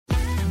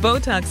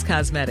Botox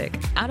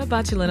Cosmetic, out of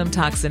botulinum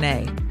toxin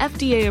A,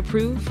 FDA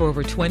approved for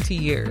over 20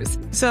 years.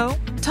 So,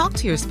 talk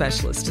to your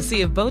specialist to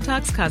see if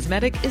Botox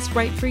Cosmetic is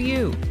right for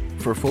you.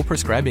 For full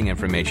prescribing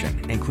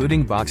information,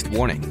 including boxed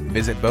warning,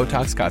 visit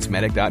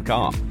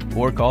BotoxCosmetic.com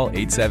or call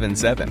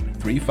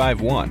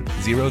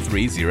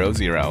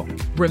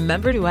 877-351-0300.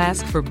 Remember to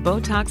ask for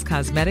Botox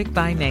Cosmetic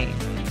by name.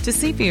 To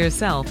see for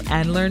yourself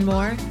and learn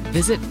more,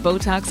 visit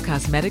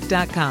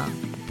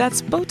BotoxCosmetic.com.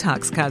 That's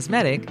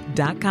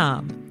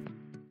BotoxCosmetic.com.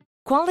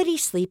 Quality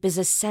sleep is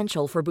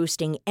essential for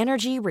boosting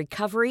energy,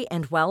 recovery,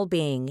 and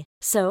well-being.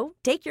 So,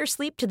 take your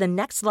sleep to the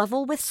next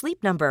level with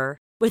Sleep Number.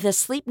 With a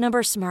Sleep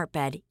Number smart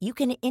bed, you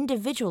can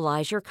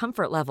individualize your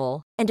comfort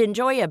level and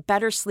enjoy a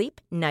better sleep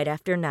night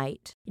after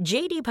night.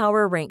 J.D.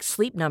 Power ranks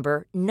Sleep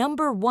Number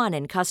number 1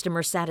 in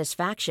customer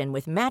satisfaction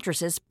with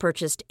mattresses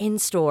purchased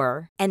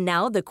in-store. And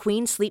now the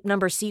Queen Sleep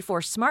Number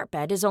C4 smart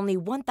bed is only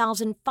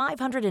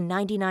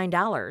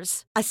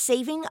 $1,599, a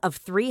saving of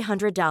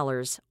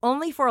 $300,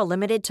 only for a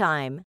limited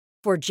time.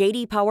 For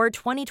J.D. Power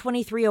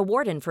 2023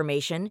 award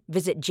information,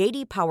 visit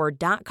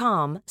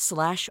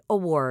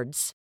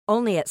jdpower.com/awards.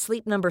 Only at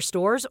Sleep Number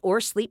stores or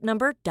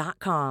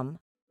sleepnumber.com.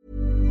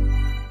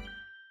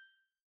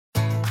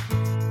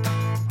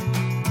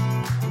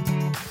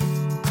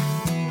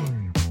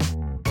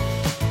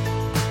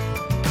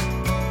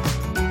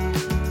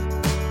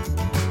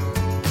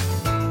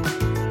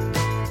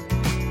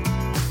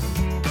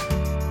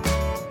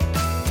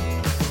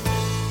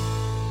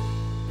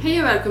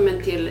 Hej och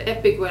välkommen till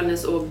Epic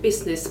Wellness och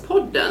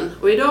Business-podden.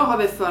 Och idag har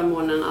vi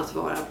förmånen att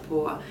vara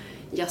på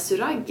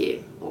Yasuragi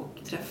och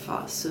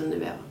träffa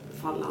Sunniva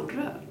Fallan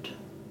Röd.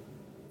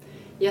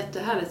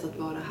 Jättehärligt att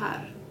vara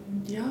här.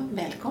 Ja,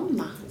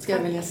 välkomna ska jag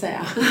vilja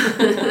säga.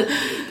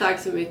 Tack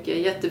så mycket.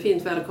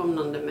 Jättefint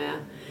välkomnande med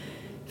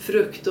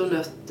frukt och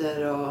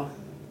nötter och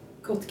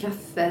gott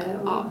kaffe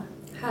och ja.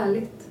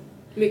 Härligt.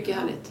 Mycket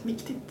härligt.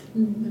 Viktigt.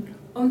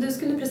 Om du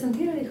skulle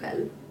presentera dig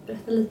själv,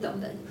 berätta lite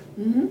om dig.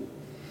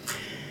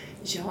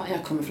 Ja,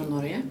 jag kommer från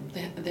Norge.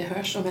 Det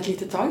hörs om ett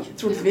litet tag,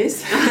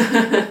 troligtvis.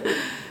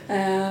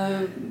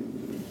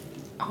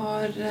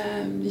 Har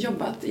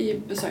jobbat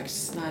i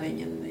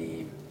besöksnäringen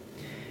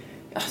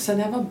sedan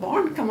jag var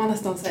barn kan man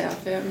nästan säga.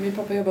 För min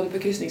pappa jobbade på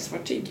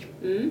kryssningsfartyg.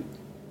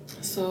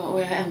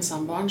 Och jag är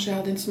ensambarn så jag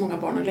hade inte så många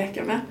barn att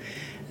leka med.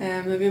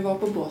 Men vi var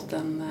på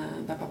båten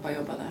där pappa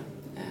jobbade.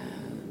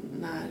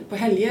 På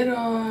helger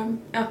och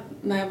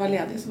när jag var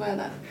ledig så var jag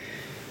där.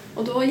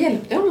 Och då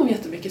hjälpte jag honom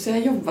jättemycket så jag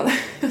jobbade.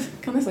 Jag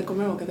kan nästan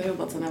komma ihåg att jag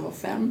jobbat sedan jag var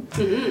 5.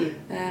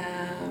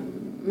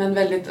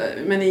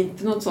 Men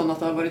inte något sånt att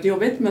det har varit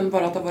jobbigt, men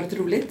bara att det har varit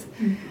roligt.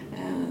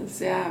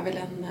 Så jag är väl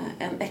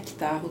en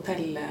äkta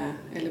hotell-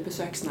 eller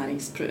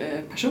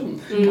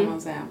besöksnäringsperson kan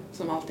man säga.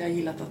 Som alltid har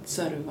gillat att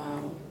serva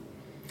och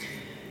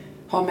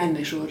ha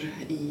människor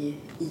i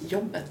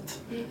jobbet.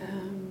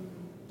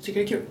 Tycker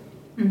det är kul.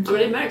 Ja, men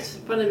det märks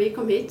på när vi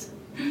kom hit.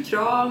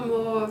 Kram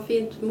och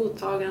fint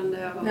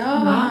mottagande. Och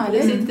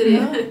det sitter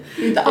i.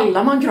 Det är inte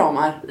alla man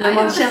kramar. Men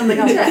man känner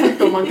ganska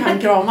fort om man kan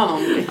krama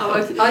någon. Ja,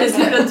 det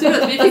är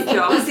tur att vi fick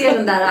kram. Jag ser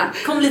den där,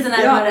 kom lite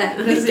närmare.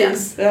 Ja,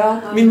 precis.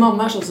 Ja. Min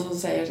mamma är så som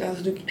säger,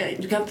 alltså,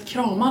 du kan inte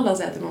krama alla,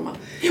 säger till mamma.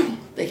 Jo,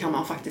 det kan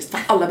man faktiskt, för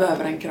alla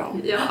behöver en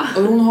kram. Ja.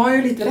 Och hon har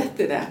ju lite rätt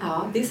i det.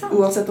 Ja, det är sant.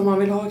 Oavsett om man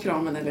vill ha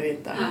kramen eller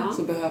inte,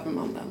 så behöver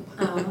man den.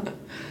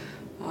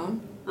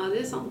 Ja, det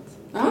är sant.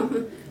 Ja.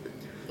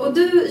 Och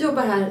du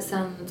jobbar här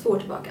sedan 2 år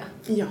tillbaka.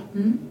 Ja.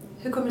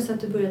 Hur kommer det sig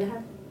att du började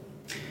här?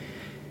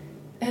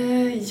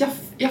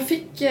 Jag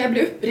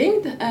blev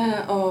uppringd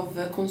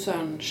av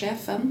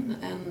koncernchefen,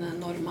 en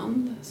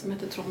norrman som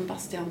heter Trond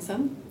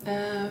Bastiansen,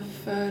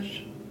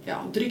 för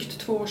drygt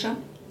 2 år sedan.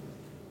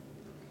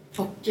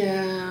 Och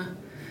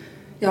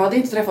jag hade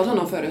inte träffat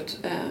honom förut,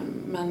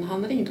 men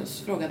han ringde och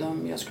frågade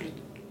om jag skulle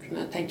kunna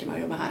tänka mig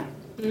att jobba här.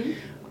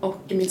 Och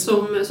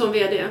Som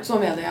vd?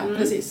 Som vd, ja,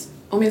 precis.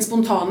 Och min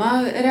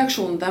spontana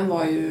reaktion den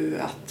var ju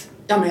att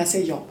men jag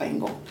säger ja på en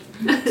gång.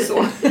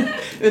 Så.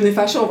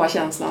 Ungefär så var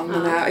känslan.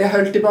 Men jag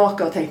höll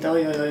tillbaka och tänkte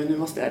oj, nu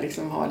måste jag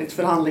liksom ha lite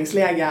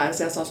förhandlingsläge här.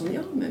 Så jag sa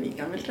men vi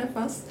kan väl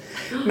träffas.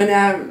 Men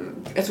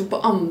jag tror på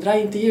andra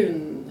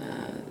intervjun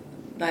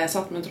där jag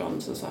satt med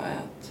Trond så sa jag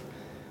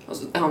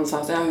att han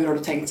sa hur har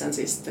du tänkt sen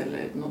sist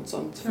eller något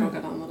sånt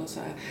frågade han. Och då sa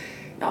jag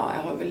jag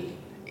har väl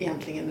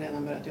egentligen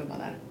redan börjat jobba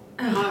där.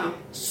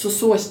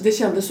 Så det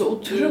kändes så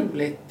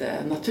otroligt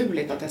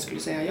naturligt att jag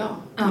skulle säga ja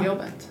till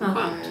jobbet.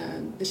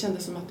 Det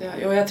kändes som att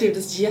jag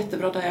trivdes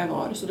jättebra där jag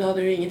var, så det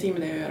hade ju ingenting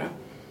med det att göra.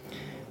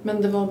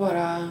 Men det var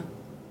bara,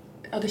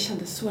 det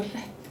kändes så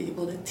rätt i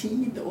både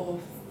tid och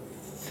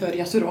för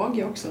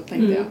Yasuragi också,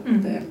 tänkte jag.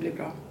 Det blir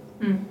bra.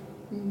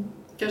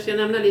 Kanske jag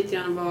nämner lite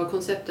grann vad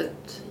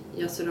konceptet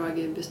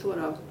Yasuragi består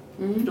av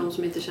för de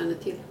som inte känner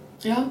till.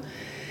 Ja.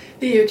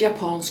 Det är ju ett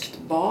japanskt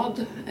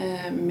bad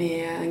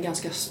med en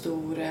ganska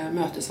stor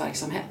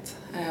mötesverksamhet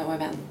och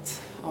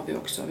event har vi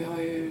också.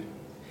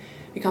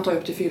 Vi kan ta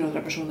upp till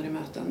 400 personer i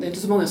möten. Det är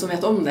inte så många som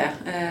vet om det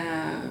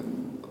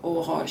och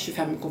har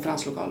 25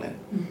 konferenslokaler.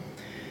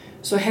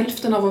 Så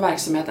hälften av vår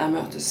verksamhet är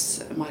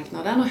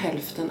mötesmarknaden och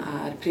hälften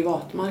är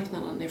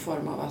privatmarknaden i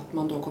form av att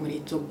man då kommer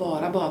hit och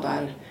bara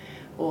badar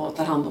och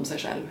tar hand om sig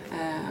själv.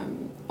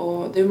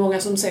 Och det är många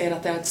som säger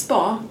att det är ett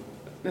spa,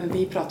 men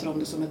vi pratar om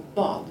det som ett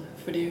bad.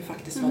 För det är ju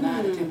faktiskt vad det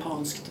är, ett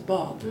japanskt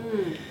bad.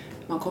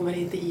 Man kommer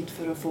inte hit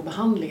för att få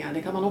behandlingar,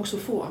 det kan man också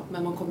få.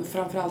 Men man kommer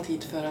framförallt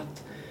hit för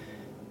att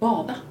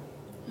bada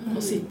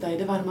och sitta i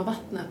det varma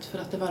vattnet. För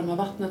att det varma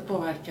vattnet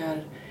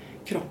påverkar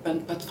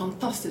kroppen på ett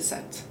fantastiskt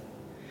sätt.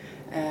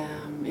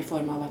 I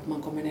form av att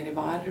man kommer ner i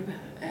varv,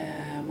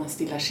 man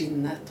stillar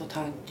sinnet och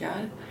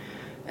tankar.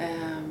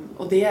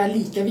 Och det är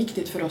lika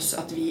viktigt för oss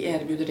att vi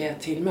erbjuder det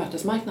till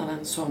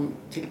mötesmarknaden som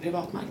till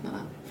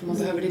privatmarknaden. För man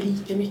behöver det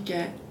lika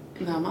mycket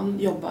när man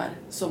jobbar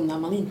som när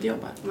man inte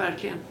jobbar.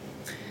 Verkligen.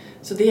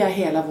 Så det är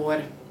hela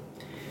vår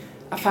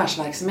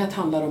affärsverksamhet,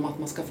 handlar om att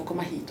man ska få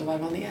komma hit och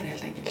varva ner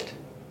helt enkelt.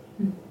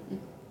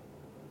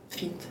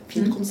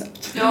 Fint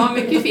koncept. Ja,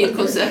 mycket fint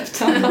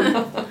koncept.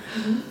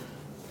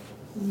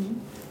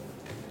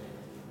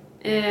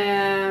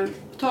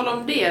 Tala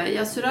om det,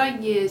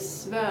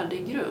 Yasuragis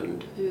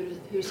värdegrund,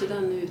 hur ser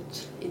den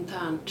ut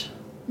internt?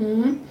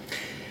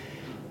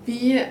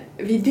 Vi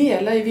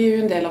är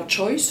ju en del av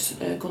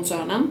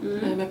Choice-koncernen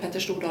med Petter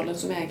Stordalen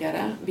som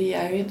ägare. Vi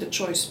är ju inte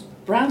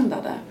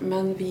Choice-brandade,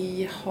 men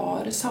vi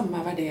har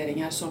samma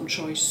värderingar som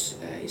Choice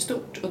i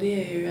stort. Och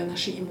det är ju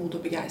energi, mod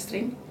och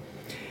begeistring.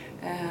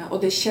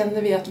 Och det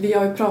känner vi att vi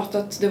har ju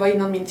pratat, det var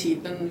innan min tid,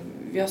 men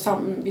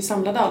vi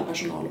samlade all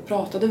personal och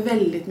pratade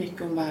väldigt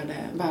mycket om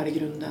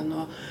värdegrunden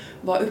och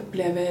vad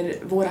upplever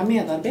våra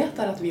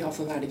medarbetare att vi har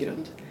för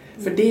värdegrund.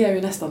 För det är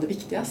ju nästan det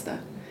viktigaste.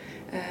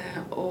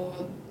 Och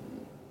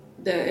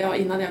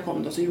innan jag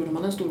kom då så gjorde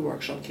man en stor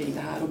workshop kring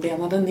det här och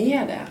benade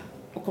ner det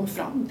och kom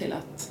fram till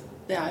att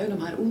det är ju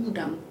de här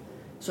orden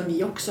som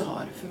vi också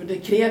har. För det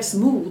krävs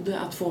mod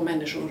att få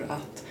människor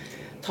att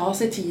ta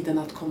sig tiden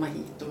att komma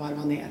hit och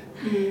varva ner.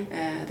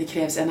 Det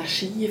krävs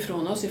energi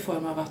från oss i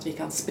form av att vi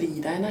kan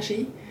sprida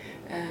energi.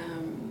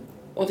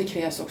 Och det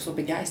krävs också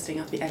begeistring,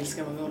 att vi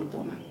älskar vad vi håller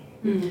på med.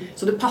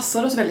 Så det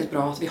passar oss väldigt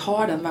bra att vi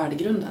har den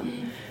värdegrunden.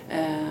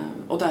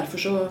 Och därför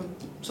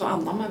så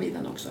anammar vi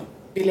den också.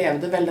 Vi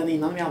levde väl den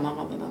innan vi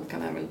anammade den,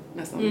 kan jag väl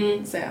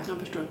nästan säga. Jag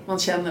förstår. Man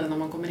känner det när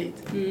man kommer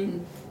hit.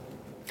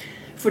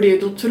 För det är ju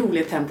ett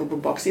otroligt tempo på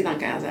baksidan,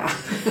 kan jag säga.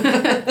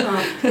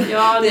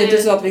 Ja, det är inte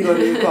så att vi går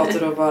ut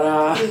gator och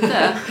bara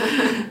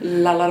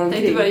lallar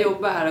omkring. Jag tänkte bara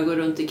jobba här och gå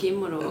runt i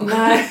kimono.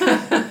 Nej,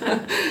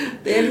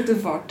 det är lite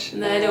fart.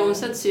 Nej, det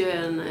omsätts ju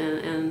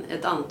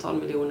ett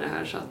antal miljoner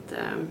här, så att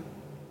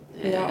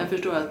jag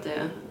förstår att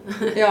det...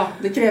 Ja,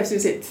 det krävs ju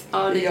sitt.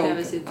 Ja, det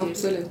krävs sitt till.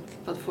 Absolut.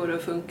 För att få det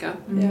att funka.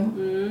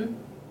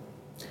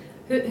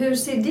 Hur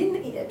ser din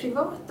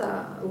privata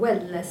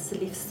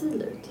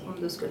wellness-livsstil ut,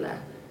 om du skulle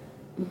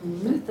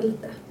berätta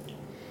lite?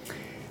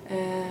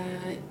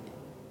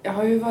 Jag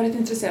har ju varit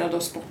intresserad av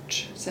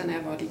sport sedan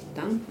jag var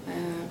liten.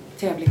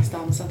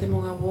 Tävlingsdansat i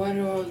många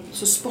år.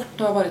 Så sport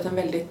har varit en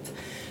väldigt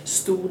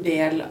stor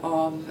del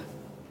av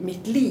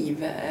mitt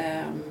liv.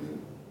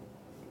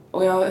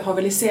 Och jag har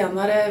väl i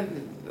senare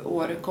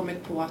år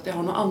kommit på att jag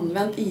har nog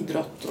använt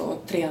idrott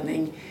och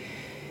träning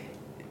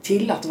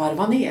till att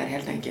varva ner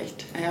helt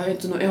enkelt.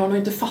 Jag har nog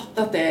inte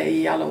fattat det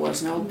i alla år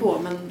som jag har hållit på,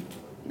 men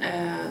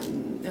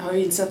jag har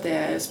ju insett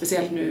det,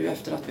 speciellt nu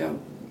efter att vi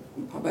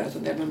har börjat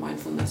en del med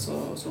mindfulness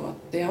och så,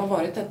 att det har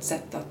varit ett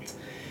sätt att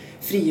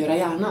frigöra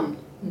hjärnan.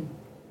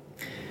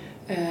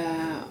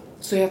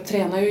 Så jag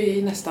tränar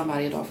ju nästan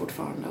varje dag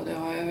fortfarande, och det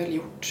har jag väl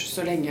gjort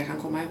så länge jag kan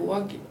komma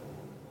ihåg.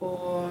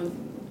 Och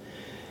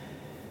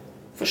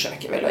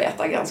försöker väl att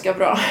äta ganska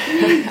bra.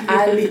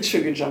 Jag är lite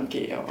sugar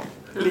junkie och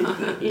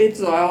lite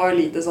så. Jag har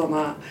lite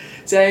såna.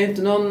 Så jag är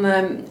inte någon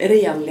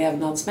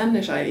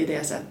renlevnadsmänniska i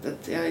det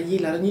sättet. Jag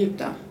gillar att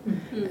njuta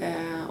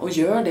och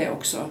gör det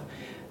också.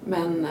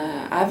 Men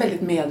är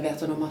väldigt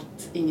medveten om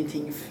att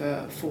ingenting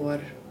får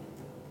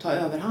ta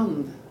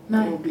överhand.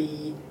 Och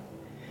bli.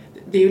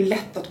 Det är ju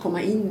lätt att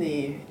komma in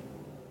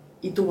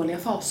i dåliga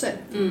faser.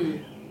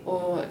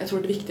 Och jag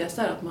tror det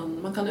viktigaste är att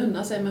man kan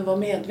unna sig, men vara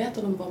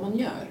medveten om vad man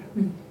gör.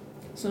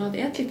 Så att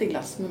äta lite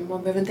glass, men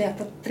man behöver inte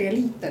äta 3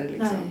 liter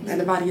liksom.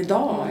 Eller varje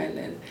dag.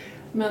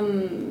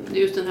 Men det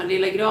är just den här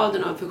lilla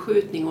graden av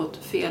förskjutning åt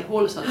fel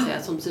håll, så att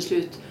säga, som till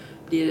slut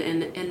blir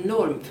en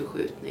enorm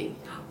förskjutning.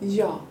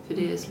 Ja. För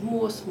det är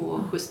små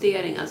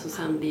justeringar som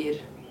sen blir,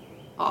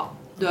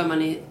 då är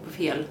man på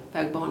fel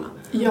vägbana.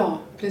 Ja,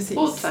 precis.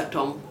 Och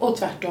tvärtom.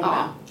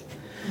 Ja.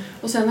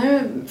 Och sen är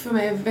ju för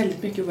mig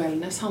väldigt mycket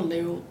wellness handlar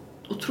ju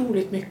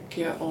otroligt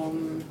mycket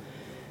om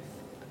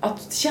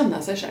att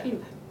känna sig själv.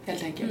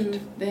 Helt enkelt.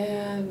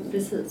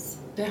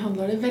 Det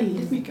handlar det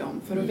väldigt mycket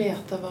om, för att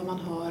veta vad man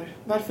har.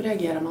 Varför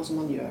reagerar man som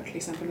man gör? Till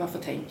exempel, varför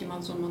tänker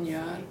man som man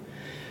gör?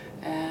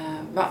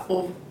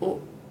 Och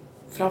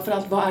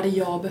framförallt, vad är det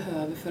jag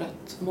behöver för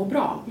att må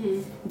bra?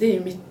 Det är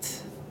ju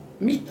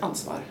mitt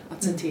ansvar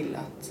att se till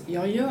att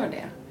jag gör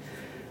det.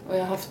 Och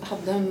jag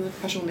hade en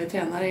personlig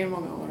tränare i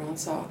många år, och han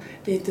sa,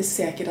 det är inte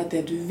säkert att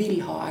det du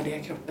vill ha är det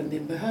kroppen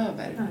din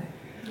behöver.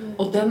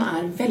 Och den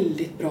är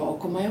väldigt bra att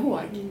komma ihåg.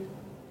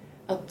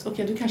 att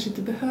okej, du kanske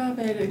inte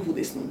behöver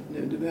godis nu.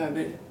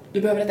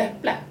 Du behöver ett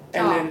äpple.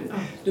 Eller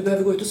du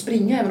behöver gå ut och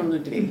springa även om du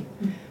inte vill.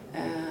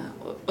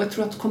 Och jag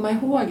tror att komma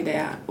ihåg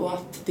det och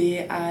att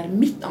det är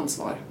mitt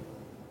ansvar.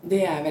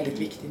 Det är väldigt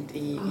viktigt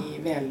i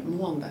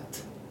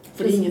välmåendet.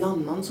 För det är ingen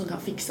annan som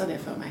kan fixa det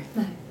för mig.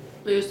 Nej.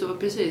 Och just då,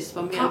 precis,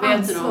 vara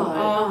medveten om.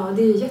 Ja,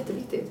 det är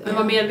jätteviktigt. Men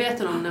vara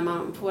medveten om när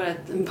man får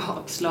ett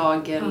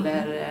bakslag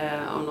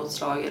eller av något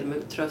slag eller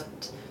med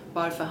trött.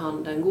 Varför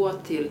handen går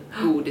till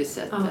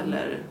godiset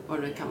eller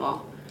vad det kan vara.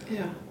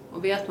 Ja.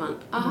 Och vet man,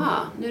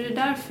 nu är det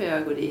därför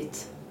jag går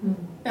dit.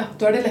 Ja,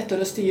 då är det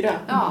lättare att styra.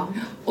 Ja.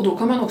 Och då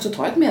kan man också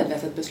ta ett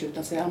medvetet beslut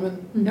att säga,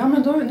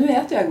 men då, nu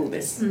äter jag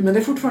godis. Men det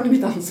är fortfarande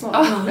mitt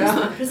ansvar.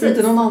 Det är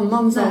inte någon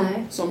annan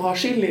som har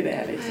skill i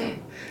det. Liksom.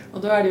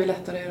 Och då är det ju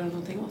lättare att göra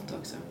någonting åt det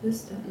också.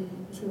 Just det,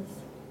 precis.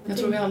 Jag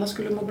tror vi alla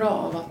skulle må bra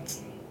av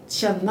att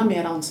känna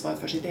mer ansvar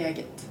för sitt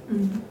eget.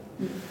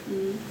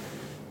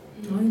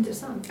 Ja,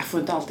 intressant. Jag får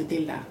inte alltid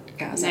till det,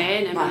 kan jag säga.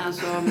 Nej, men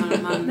alltså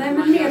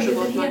man gör så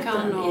gott man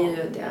kan. Och är ju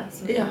det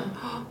som är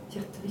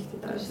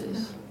jätteviktigt där.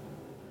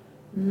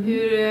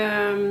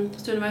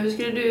 Sunniva, hur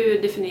skulle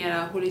du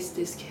definiera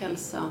holistisk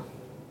hälsa?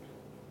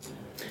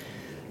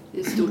 Det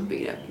är ett stort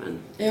begrepp, men...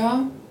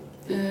 Ja,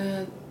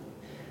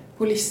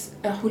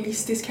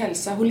 holistisk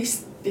hälsa,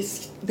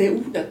 det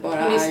ordet bara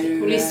är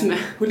ju...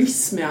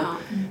 Holism, ja.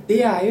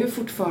 Det är ju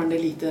fortfarande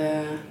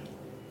lite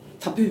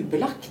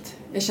tabubelagt.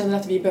 Jag känner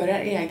att vi börjar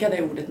äga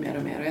det ordet mer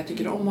och mer och jag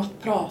tycker om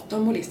att prata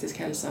om holistisk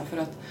hälsa för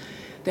att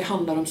det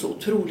handlar om så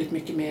otroligt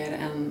mycket mer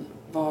än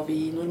vad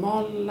vi i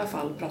normala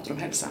fall pratar om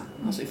hälsa.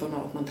 Alltså i form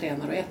av att man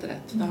tränar och äter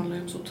rätt. Det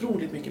handlar om så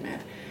otroligt mycket mer.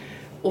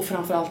 Och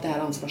framförallt det här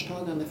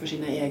ansvarstagande för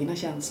sina egna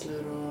känslor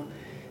och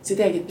sitt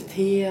eget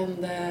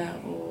beteende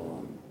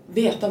och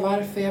veta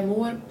varför jag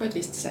mår på ett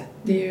visst sätt.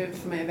 Det är ju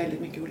för mig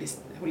väldigt mycket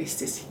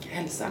holistisk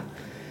hälsa.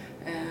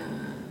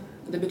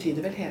 Det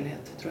betyder väl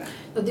helhet, tror jag.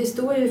 Ja, det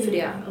står ju för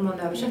det om man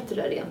översätter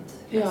det rent.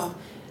 Ja.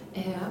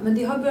 Men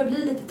det har börjat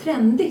bli lite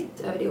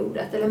trendigt över det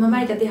ordet. Eller man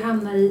märker att det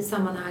hamnar i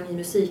sammanhang i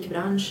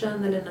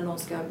musikbranschen eller när någon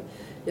ska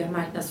göra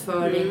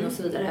marknadsföring och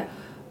så vidare.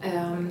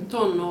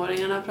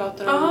 Tonåringarna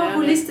pratar om det. Ja,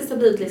 holistiskt har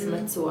blivit liksom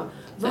ett så.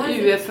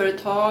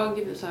 UF-företag,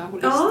 holistisk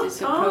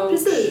approach. Ja,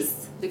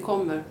 precis. Det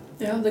kommer.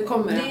 Ja, det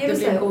kommer. Det är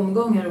väl så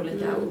omgångar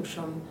olika ord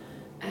som...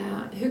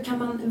 hur kan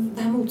man,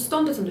 det här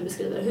motståndet som du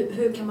beskriver,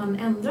 hur kan man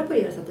ändra på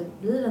det så att det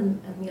blir en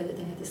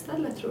medvetenhet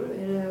istället, tror du?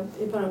 Är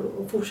det bara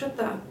att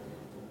fortsätta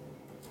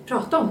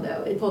prata om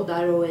det i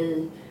poddar och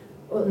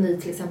ni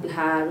till exempel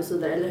här och så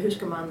vidare? Eller hur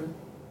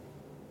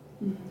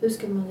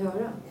ska man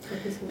göra?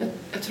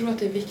 Jag tror att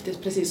det är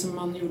viktigt, precis som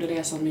man gjorde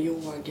resan med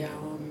yoga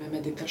och med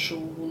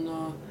meditation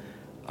och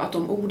att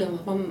de orden,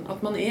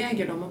 att man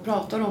äger dem och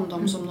pratar om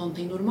dem som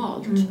någonting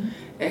normalt.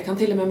 Jag kan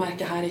till och med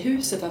märka här i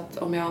huset att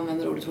om jag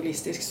använder ordet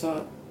holistisk så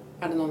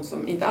är det någon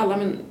som, inte alla,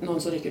 men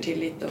någon som rycker till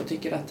lite och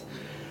tycker att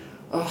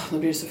nu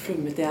blir det så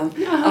flummigt igen.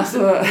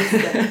 Alltså,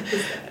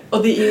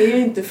 och det är ju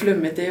inte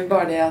flummigt, det är ju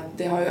bara det att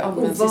det har ju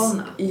använts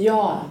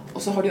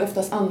och så har det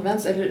oftast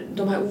använts, eller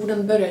de här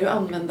orden börjar ju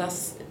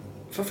användas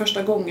för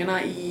första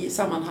gångerna i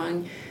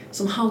sammanhang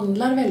som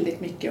handlar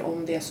väldigt mycket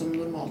om det som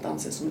normalt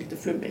anses som lite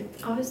flummigt.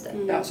 Ja, just det.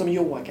 Ja, som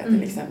yoga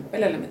till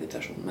exempel, eller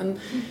meditation. Men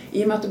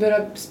i och med att det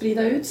börjar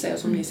sprida ut sig, och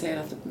som ni säger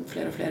att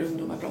fler och fler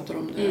ungdomar pratar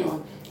om det och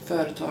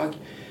företag,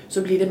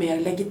 så blir det mer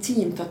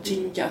legitimt att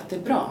tycka att det är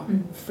bra.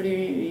 För det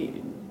är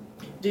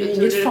inget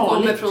farligt. Det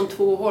kommer från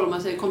två håll.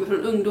 Man säger det kommer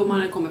från ungdomar,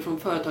 det kommer från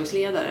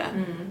företagsledare.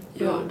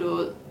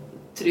 Då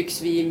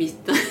trycks vi i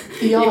mitten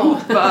ihop.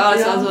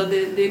 Alltså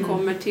det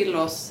kommer till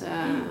oss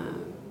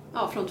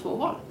från två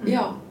håll.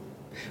 Ja.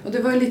 Och det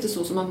var ju lite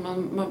så som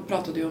man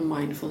pratade ju om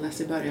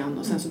mindfulness i början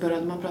och sen så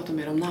började man prata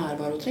mer om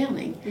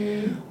närvaroträning.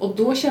 Och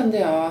då kände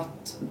jag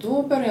att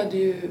då började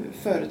ju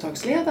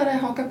företagsledare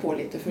haka på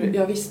lite,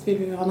 för visst vill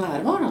vi vara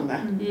närvarande.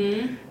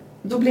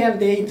 Då blev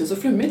det inte så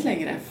flummigt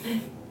längre.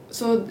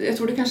 Så jag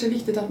tror det kanske är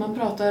viktigt att man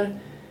pratar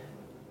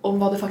om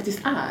vad det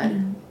faktiskt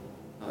är.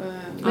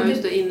 Ja,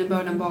 just det,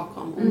 innebörden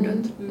bakom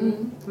ordet.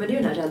 Men det är ju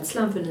den här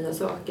rädslan för nya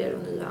saker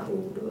och nya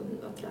ord och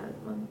nya trär.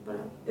 Man bara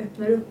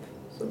öppnar upp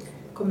så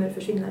kommer det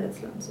försvinna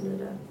rädslan, så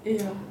blir det...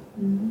 Ja,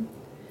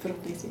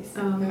 förhoppningsvis.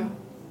 Ja.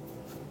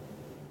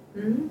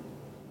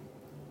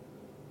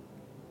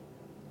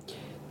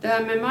 Det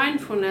här med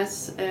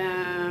mindfulness,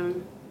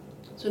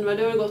 Sunniva,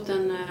 du har gått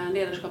en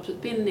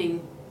ledarskapsutbildning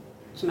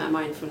som är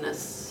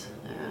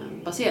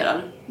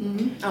mindfulness-baserad.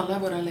 Alla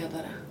våra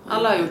ledare.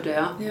 Alla har gjort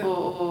det, ja.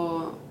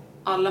 Och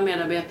alla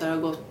medarbetare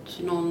har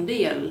gått någon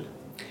del.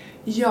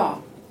 Ja,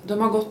 de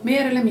har gått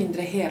mer eller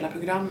mindre hela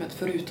programmet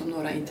förutom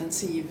några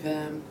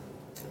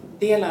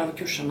intensivdelar av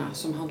kurserna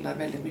som handlar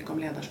väldigt mycket om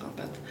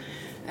ledarskapet.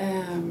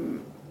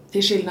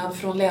 Till skillnad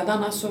från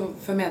ledarna så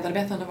för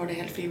medarbetarna var det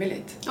helt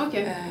frivilligt.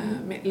 Okay.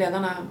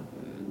 Ledarna,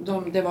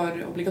 det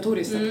var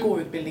obligatoriskt att gå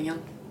utbildningen.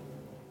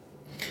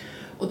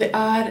 Och det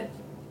är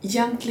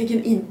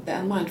egentligen inte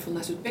en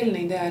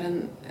mindfulness-utbildning, det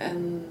är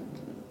en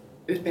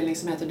utbildning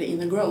som heter The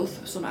Inner Growth,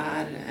 som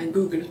är en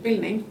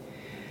Google-utbildning.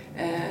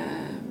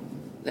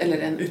 Eller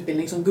en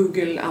utbildning som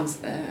Google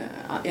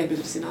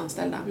erbjuder sina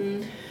anställda.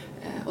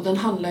 Och den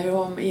handlar ju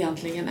om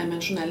egentligen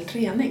emotionell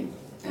träning.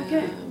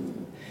 Okay.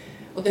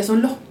 Och det som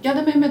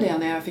lockade mig med det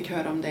när jag fick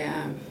höra om det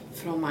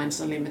från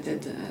Minds Unlimited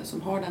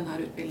som har den här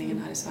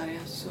utbildningen här i Sverige.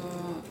 Så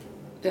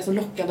det som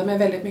lockade mig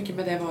väldigt mycket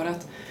med det var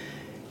att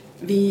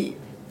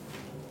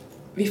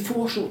vi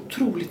får så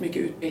otroligt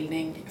mycket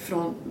utbildning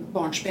från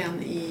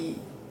barnsben i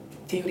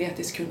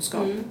teoretisk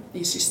kunskap,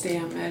 i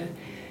systemer,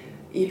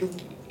 i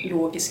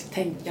logiskt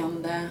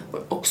tänkande,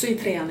 också i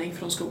träning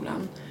från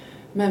skolan.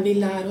 Men vi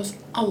lär oss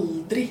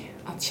aldrig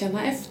att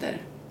känna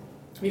efter.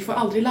 Vi får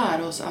aldrig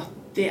lära oss att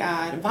det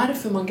är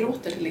varför man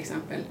gråter till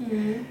exempel.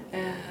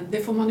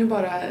 Det får man ju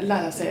bara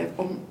lära sig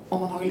om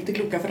man har lite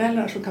kloka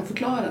föräldrar som kan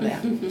förklara det.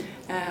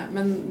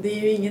 Men det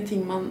är ju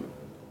ingenting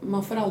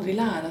man får aldrig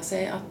lära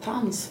sig att ta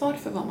ansvar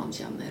för vad man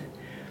känner.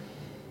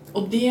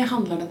 Och det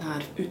handlar den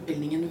här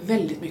utbildningen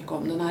väldigt mycket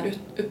om. Den är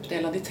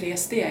uppdelad i 3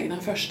 steg.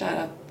 Den första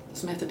är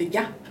som heter The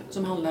Gap,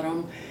 som handlar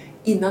om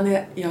innan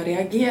jag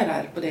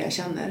reagerar på det jag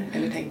känner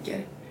eller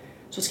tänker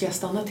så ska jag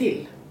stanna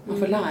till. Man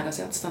får lära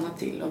sig att stanna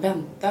till och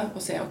vänta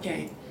och säga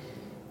okej,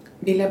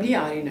 vill jag bli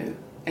arg nu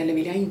eller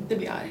vill jag inte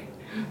bli arg?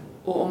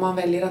 Och om man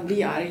väljer att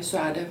bli arg så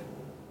är det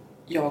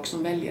jag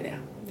som väljer det.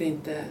 Det är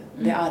inte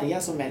det arga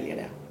som väljer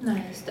det.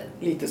 Nej, just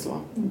det. Lite så.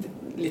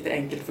 Lite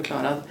enkelt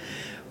förklarat.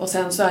 Och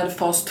sen så är det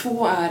fas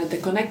 2 är the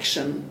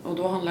connection. Och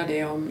då handlar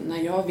det om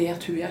när jag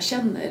vet hur jag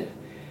känner.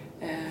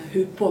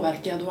 Hur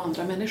påverkar jag då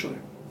andra människor?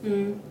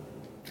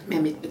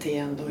 Med mitt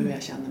beteende och hur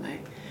jag känner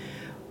mig.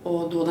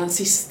 Och då den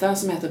sista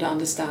som heter the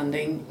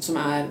understanding, som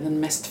är den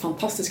mest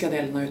fantastiska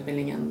delen av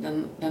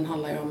utbildningen, den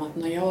handlar ju om att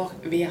när jag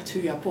vet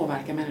hur jag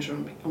påverkar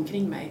människor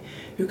omkring mig,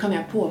 hur kan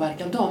jag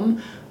påverka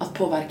dem att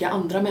påverka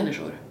andra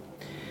människor?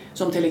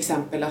 Som till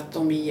exempel att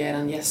om vi ger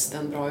en gäst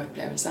en bra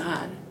upplevelse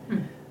här,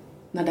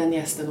 när den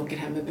gästen åker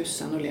hem med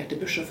bussen och ler till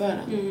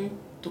busschauffören,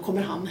 då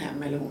kommer han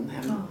hem eller hon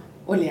hem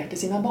och ler till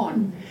sina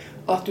barn.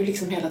 Och att du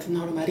liksom hela tiden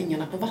har de här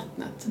ringarna på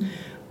vattnet.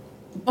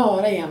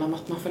 Bara genom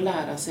att man får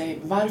lära sig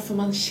varför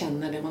man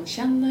känner det man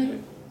känner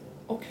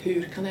och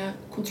hur kan jag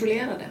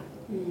kontrollera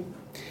det.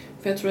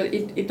 För jag tror att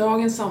i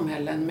dagens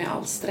samhällen med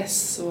all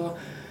stress och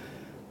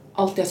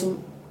allt det som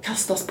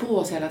kastas på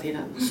oss hela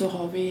tiden så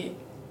har vi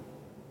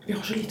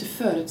har så lite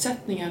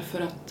förutsättningar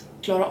för att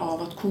klara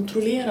av att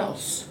kontrollera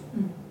oss.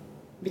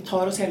 Vi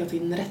tar oss hela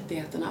tiden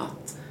rättigheterna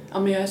att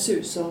men jag är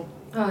sur så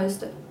just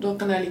det. Då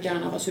kan jag lika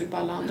gärna vara sur på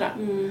alla andra.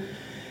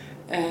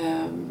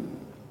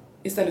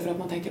 Istället för att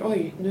man tänker,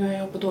 oj, nu är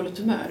jag på dåligt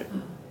humör.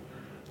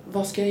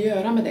 Vad ska jag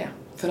göra med det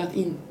för att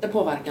inte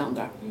påverka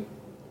andra?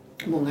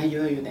 Många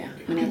gör ju det,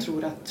 men jag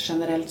tror att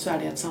generellt så är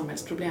det ett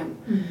samhällsproblem.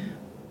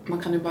 Man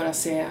kan ju bara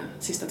se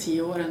sista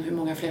 10 åren hur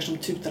många fler som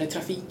tutar i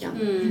trafiken.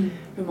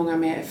 Hur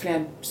många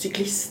fler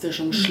cyklister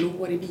som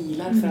slår i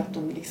bilar för att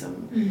de liksom...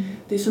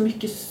 Det är så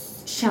mycket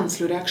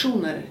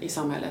känsloreaktioner i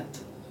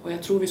samhället. Och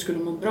jag tror vi skulle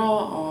må bra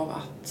av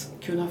att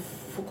kunna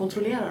få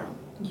kontrollera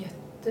dem.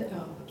 Ja,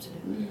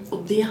 absolut. Och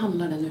det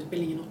handlar den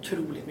utbildningen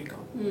otroligt mycket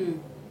om.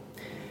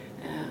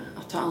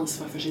 Att ta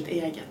ansvar för sitt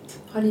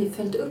eget. Har ni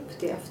följt upp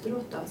det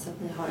efteråt då? Så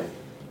att ni har,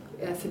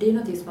 för det är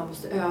någonting som man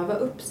måste öva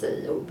upp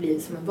sig och bli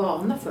som en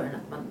vana för en.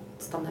 Att man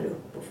stannar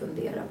upp och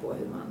funderar på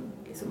hur man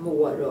liksom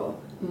mår och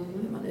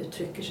hur man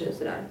uttrycker sig och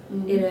sådär.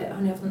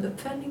 Har ni haft någon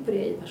uppföljning på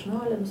det i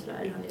personalen och sådär?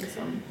 Eller har ni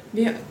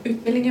liksom...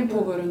 Utbildningen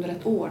pågår under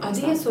ett år. Ja,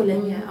 det är så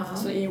länge.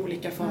 Så i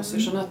olika faser.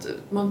 Så att i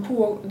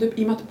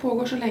och med att det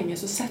pågår så länge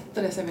så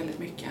sätter det sig väldigt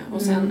mycket.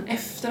 Och sen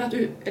efter att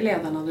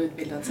ledarna hade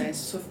utbildat sig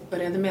så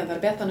började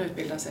medarbetarna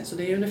utbilda sig. Så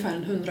det är ungefär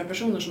 100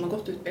 personer som har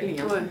gått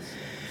utbildningen.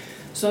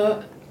 Så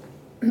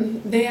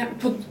det,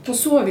 på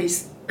så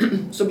vis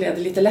så blev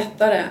det lite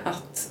lättare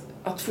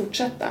att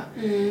fortsätta.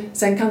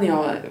 Sen kan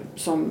jag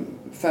som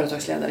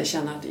företagsledare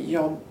känna att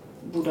jag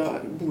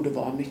borde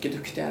vara mycket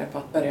duktigare på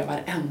att börja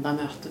varenda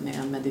möte med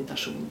en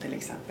meditation till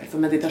exempel. För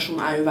meditation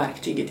är ju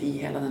verktyget i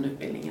hela den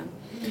utbildningen.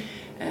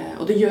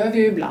 Och det gör vi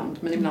ju ibland,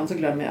 men ibland så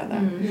glömmer jag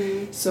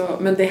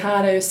det. Men det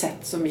här är ju sätt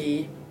som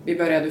vi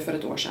började för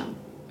ett år sedan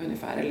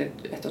ungefär, eller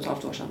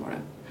 1,5 år sedan var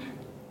det.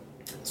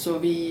 Så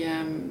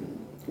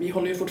vi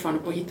håller ju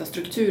fortfarande på att hitta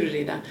strukturer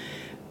i det.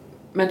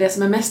 Men det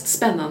som är mest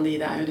spännande i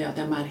det är ju det att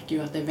jag märker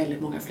ju att det är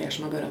väldigt många fler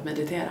som har börjat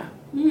meditera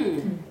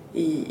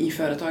i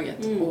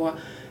företaget. Och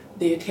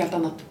det är ju ett helt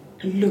annat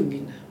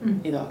lugn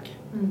idag.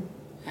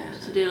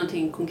 Så det är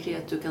någonting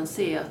konkret du kan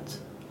se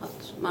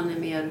att man är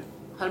mer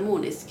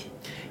harmonisk?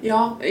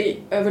 Ja,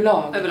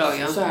 överlag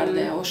ja. Så är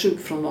det. Och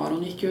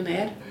sjukfrånvaron gick ju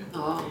ner.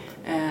 Ja.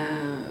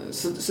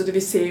 Så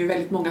vi ser ju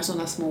väldigt många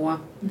sådana små...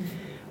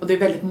 Och det är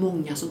väldigt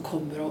många som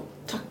kommer och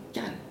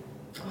tackar.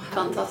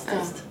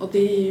 Fantastiskt. Ja, och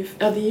det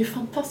är ju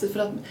fantastiskt för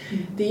att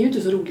det är ju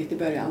inte så roligt i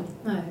början.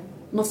 Nej.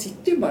 Man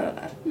sitter ju bara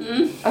där.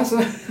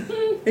 Alltså,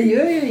 det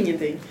gör ju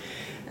ingenting.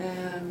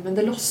 Men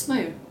det lossnar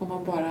ju om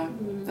man bara...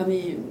 Ja,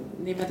 ni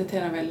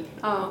mediterar väl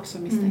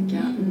också, misstänker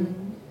jag.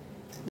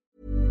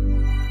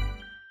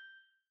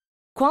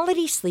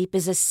 Quality sleep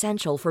is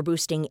essential for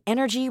boosting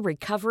energy,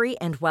 recovery,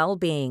 and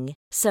well-being.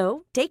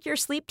 So, take your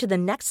sleep to the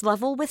next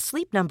level with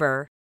Sleep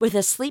Number. With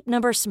a Sleep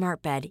Number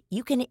Smart Bed,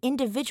 you can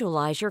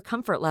individualize your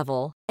comfort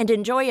level and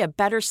enjoy a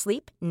better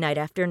sleep night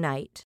after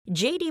night.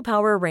 JD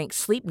Power ranks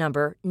Sleep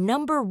Number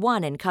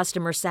 #1 in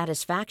customer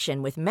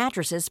satisfaction with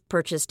mattresses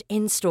purchased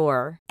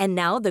in-store. And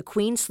now the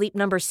Queen Sleep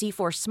Number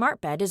C4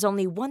 Smart Bed is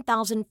only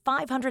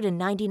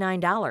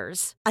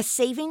 $1,599, a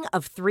saving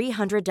of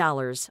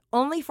 $300,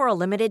 only for a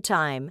limited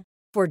time.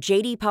 For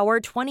JD Power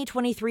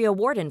 2023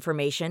 award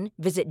information,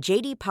 visit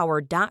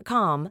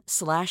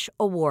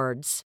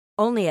jdpower.com/awards.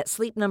 Only at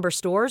Sleep Number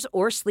stores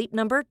or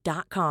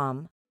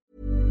sleepnumber.com.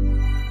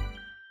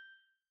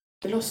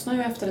 Det lossnar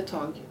ju efter ett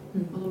tag.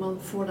 Och när man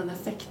får den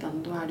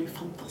effekten, då är det ju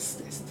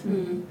fantastiskt.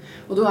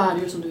 Och då är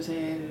det ju, som du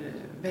säger,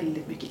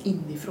 väldigt mycket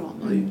inifrån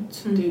och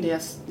ut. Det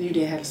är ju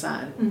det hälsa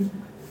är.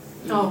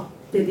 Ja,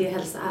 det är det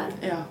hälsa är.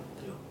 Ja.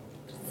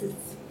 Precis.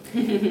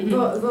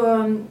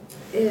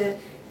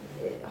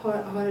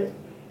 Har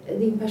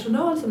din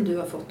personal som du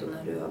har fått då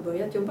när du har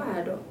börjat jobba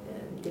här då,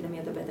 dina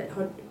medarbetare,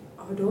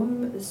 har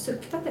de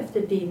suktat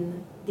efter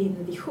din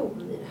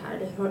vision i det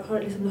här?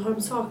 Har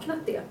de saknat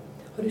det?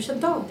 Har du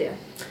känt av det?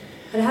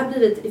 Har det här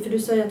blivit, för du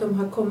säger att de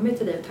har kommit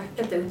till dig och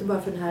tackat dig, inte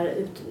bara för den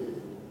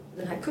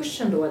här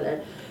kursen då,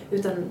 eller,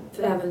 utan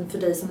även för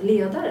dig som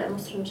ledare,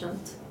 måste du ha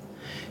känt?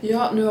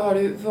 Ja, nu har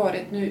det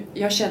varit,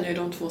 jag känner ju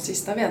de 2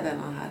 sista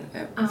vdarna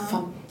här,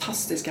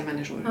 fantastiska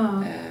människor,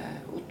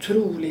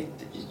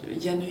 otroligt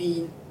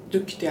genuint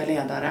duktiga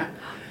ledare.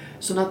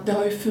 Så att det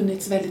har ju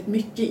funnits väldigt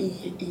mycket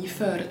i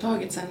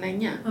företaget sedan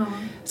länge.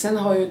 Sen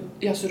har ju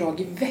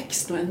Yasuragi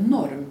växt något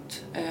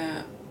enormt.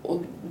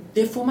 Och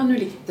det får man ju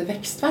lite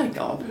växtverk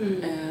av.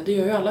 Det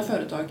gör ju alla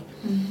företag.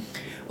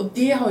 Och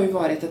det har ju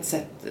varit ett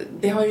sätt,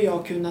 det har ju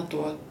jag kunnat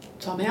då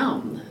ta mig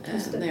an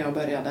när jag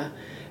började.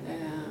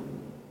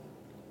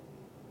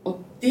 Och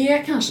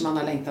det kanske man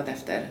har längtat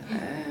efter.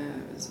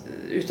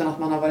 Utan att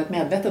man har varit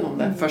medveten om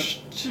det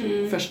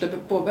först det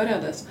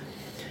påbörjades.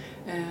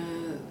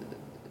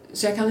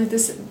 Så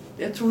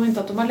jag tror inte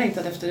att de har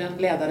längtat efter en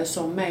ledare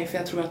som mig, för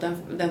jag tror att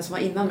den som var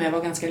innan mig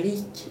var ganska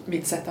lik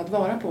mitt sätt att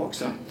vara på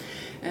också.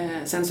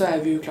 Sen så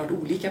är vi ju klart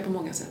olika på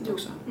många sätt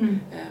också.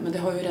 Men det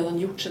har ju redan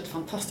gjorts ett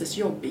fantastiskt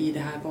jobb i det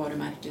här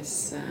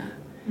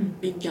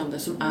varumärkesbyggande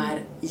som är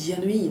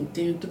genuint.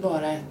 Det är ju inte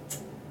bara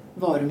ett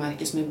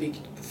varumärke som är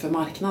byggt för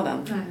marknaden.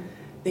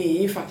 Det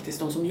är ju faktiskt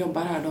de som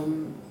jobbar här,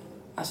 de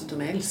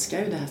älskar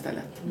ju det här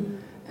stället.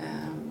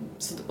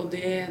 Och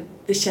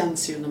det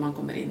känns ju när man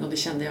kommer in, och det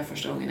kände jag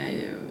första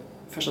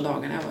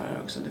dagarna jag var här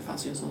också. Det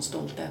fanns ju en sån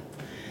stolthet.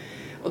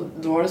 Och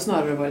då har det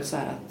snarare varit så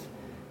här att,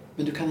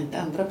 men du kan inte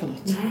ändra på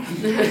något.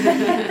 Du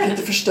kan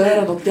inte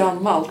förstöra något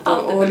gammalt.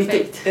 Och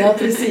lite, ja,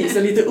 precis.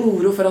 Och lite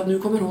oro för att nu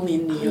kommer hon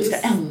in och ska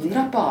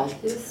ändra på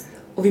allt.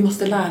 Och vi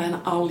måste lära henne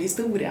all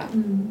historia.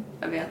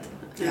 Jag vet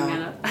vad jag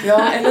menar.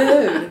 Ja,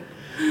 eller hur?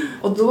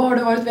 Och då har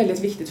det varit väldigt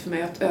viktigt för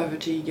mig att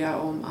övertyga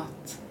om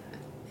att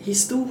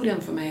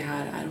historien för mig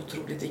här är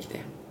otroligt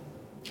viktig.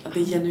 Att det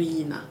är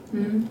genuina.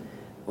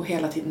 Och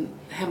hela tiden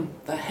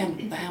hämta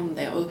hem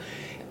det. Och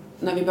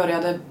när vi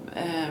började,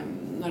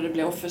 när det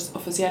blev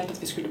officiellt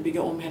att vi skulle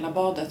bygga om hela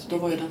badet, då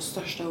var ju den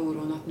största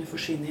oron att nu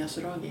försvinner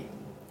Yasuragi.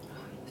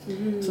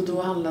 Så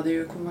då handlade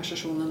ju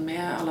konversationen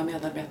med alla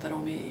medarbetare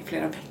om i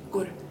flera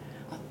veckor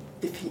att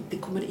det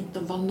kommer inte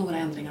att vara några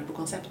ändringar på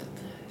konceptet.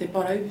 Det är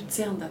bara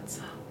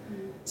utseendet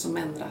som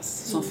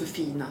ändras, som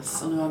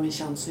förfinas. Och nu har vi en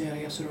chans att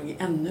göra Yasuragi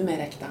ännu mer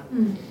äkta.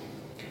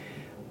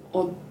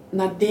 Och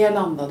när det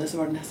landade så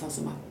var det nästan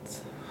som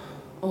att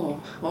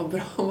vad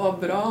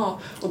bra.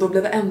 Och då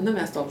blev det ännu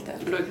mer stolthet.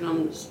 Då kan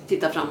de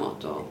titta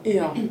framåt och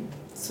jobba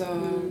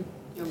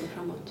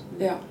framåt.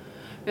 Ja.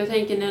 Jag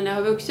tänker, när ni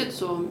har vuxit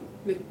så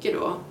mycket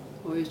då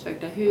och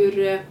utvecklat,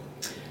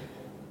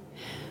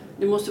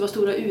 det måste vara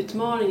stora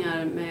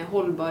utmaningar med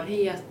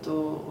hållbarhet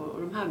och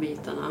de här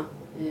bitarna.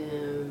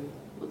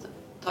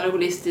 Ta det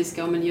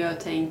holistiska och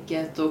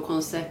miljötänket och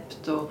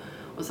koncept och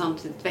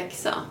samtidigt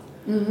växa.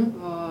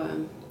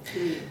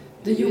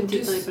 Hur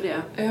tittar ni på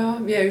det? Ja,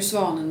 vi är ju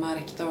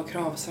svanenmärkta och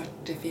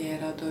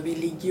kravcertifierade och vi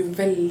ligger ju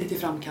väldigt i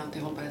framkant i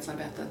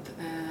hållbarhetsarbetet.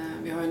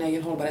 Vi har en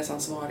egen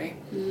hållbarhetsansvarig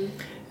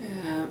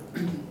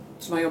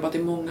som har jobbat i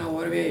många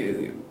år.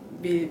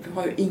 Vi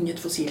har ju inget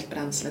fossilt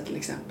bränsle till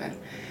exempel.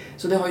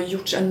 Så det har ju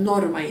gjorts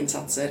enorma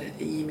insatser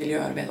i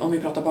miljöarbete, om vi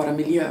pratar bara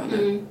miljö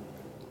nu.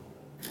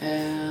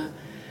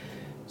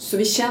 Så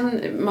vi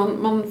känner,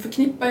 man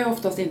förknippar ju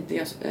oftast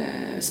inte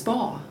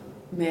spa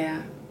med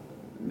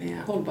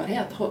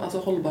hållbarhet, alltså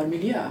hållbar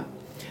miljö.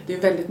 Det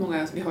är väldigt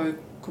många, vi har ju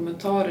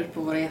kommentarer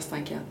på våra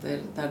gästenkäter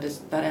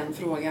där en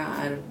fråga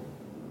är: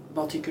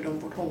 vad tycker du om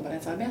vårt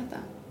hållbarhetsarbete?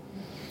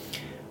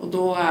 Och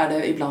då är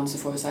det, ibland så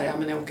får vi säga, ja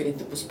men jag åker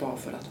inte på spa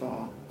för att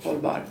vara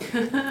hållbar.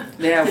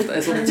 Det är ofta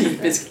ett sånt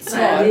typiskt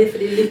svar. Nej,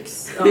 det är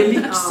lyx. Det är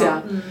lyx,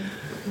 ja.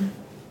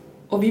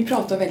 Och vi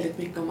pratar väldigt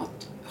mycket om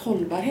att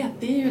hållbarhet,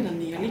 det är ju den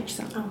nya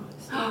lyxen.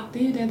 Det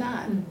är ju det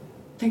där.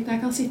 Tänk när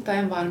jag kan sitta i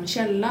en varm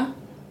källa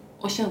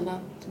och känna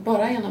att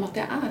bara genom att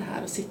jag är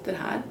här och sitter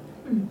här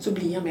så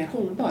blir jag mer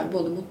hållbar.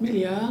 Både mot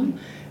miljön,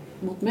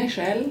 mot mig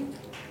själv.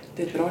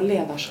 det är ett bra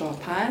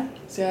ledarskap här.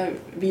 Så jag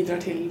bidrar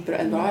till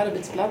en bra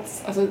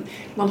arbetsplats. Alltså,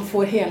 man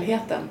får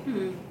helheten.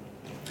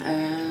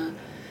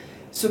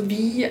 Så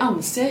vi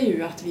anser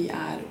ju att vi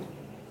är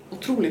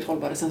otroligt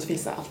hållbara. Sen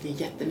finns det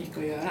alltid jättemycket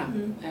att göra.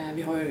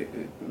 Vi har ju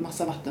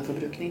massa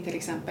vattenförbrukning till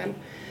exempel.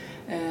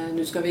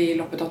 Nu ska vi i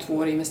loppet av 2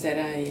 år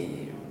investera i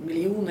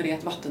miljoner i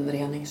ett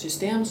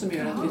vattenreningssystem som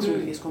gör att vi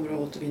troligtvis kommer att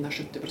återvinna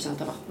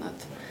 70% av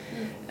vattnet.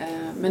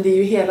 Men det är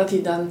ju hela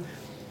tiden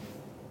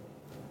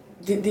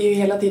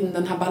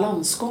den här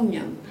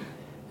balansgången.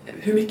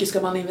 Hur mycket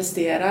ska man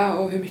investera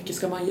och hur mycket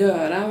ska man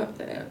göra?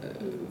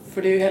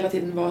 För det är ju hela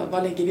tiden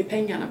vad lägger vi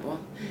pengarna på?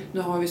 Nu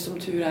har vi som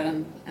tur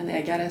är en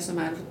ägare som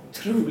är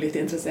otroligt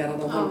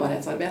intresserad av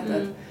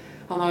hållbarhetsarbetet.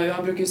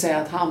 Han brukar ju säga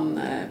att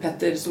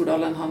Petter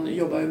Stordalen, han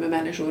jobbar ju med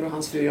människor och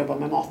hans fru jobbar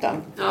med maten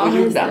och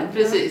jorden.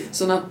 Precis.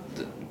 Så att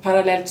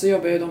parallellt så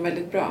jobbar ju de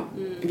väldigt bra.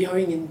 Vi har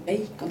ju ingen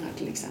bacon här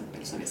till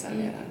exempel som vi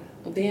serverar.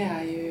 Och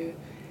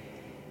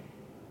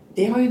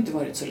det har ju inte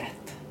varit så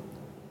lätt,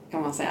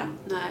 kan man säga.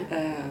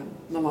 Nej.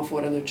 När man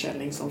får en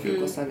utskällning som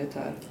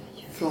frukostservitör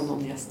från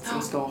någon gäst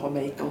som ska ha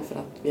bacon för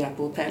att vi är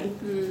på hotell.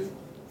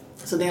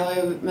 Så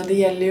men det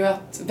gäller ju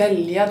att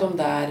välja de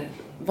där,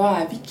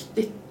 vad är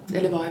viktigt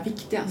eller vad är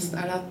viktigast?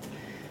 Är det att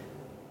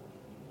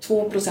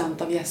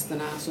 2% av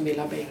gästerna som vill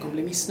ha bacon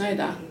blir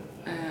missnöjda?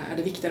 Är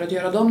det viktigare att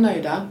göra dem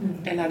nöjda?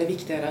 Eller är det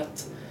viktigare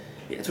att,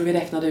 jag tror vi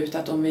räknade ut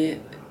att om vi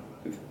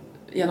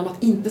genom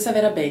att inte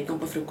servera bacon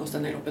på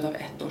frukosten i loppet av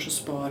 1 år så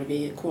spar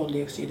vi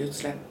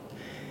koldioxidutsläpp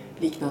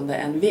liknande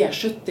en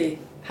V70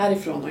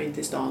 härifrån och in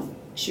till stan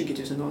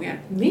 20 000 gånger.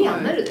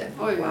 Menar du det?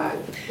 Oj. Wow.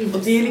 Och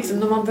det är liksom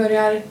när man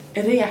börjar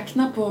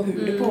räkna på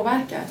hur det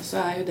påverkar så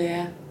är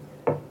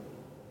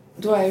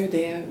ju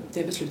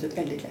det beslutet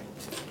väldigt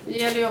lätt. Det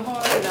gäller ju att ha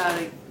det där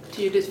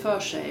tydligt för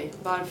sig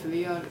varför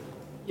vi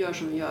gör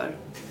som vi gör.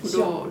 Och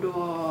då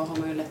har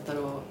man ju lättare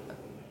att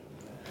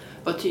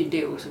vara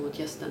tydlig också mot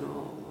gästen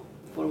och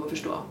få dem att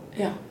förstå.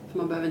 Ja. För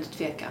man behöver inte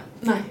tveka.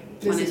 Nej,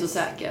 precis. Man är så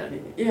säker.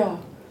 Ja.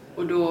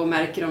 Och då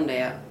märker de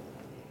det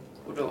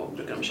och då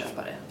brukar de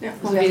köpa det. Ja,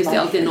 och så finns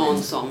det alltid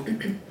någon som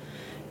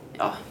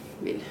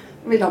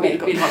vill ha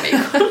bacon.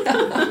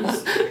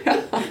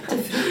 Till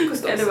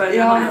frukost också.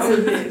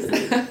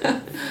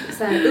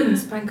 Så här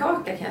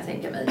ugnspannkaka kan jag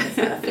tänka mig.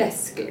 Så här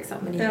fläsk liksom,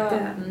 men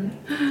inte...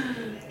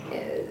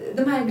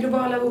 De här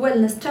globala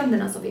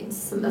wellness-trenderna som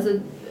finns. Alltså,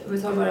 om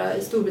vi tar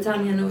bara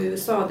Storbritannien och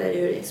USA där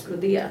det har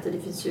exploderat.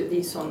 Det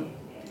är sån...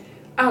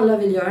 Alla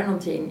vill göra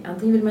någonting.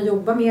 Antingen vill man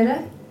jobba med det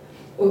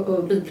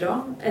och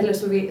bidra. Eller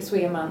så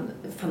är man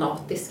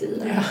fanatisk i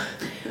det. Ja.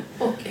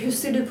 Och hur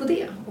ser du på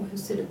det? Och hur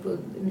ser du på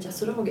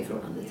Yasuragi i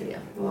förhållande till det?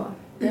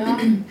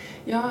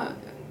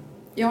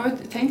 Jag har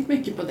tänkt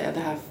mycket på det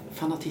här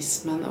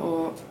fanatismen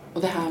och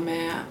det här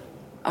med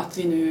att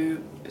vi nu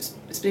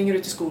springer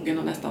ut i skogen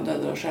och nästan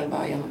dödar oss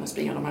själva genom att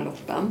springa de här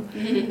loppen.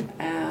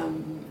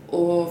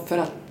 Och för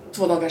att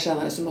 2 dagar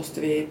senare så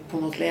måste vi på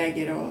något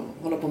läger och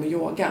hålla på med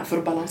yoga för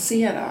att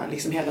balansera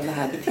liksom hela det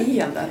här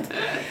beteendet.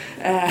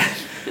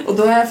 Och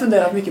då har jag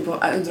funderat mycket på,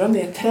 undrar om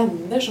det är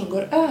trender som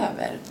går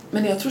över.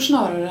 Men jag tror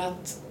snarare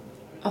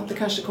att det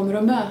kanske kommer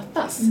att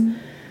mötas.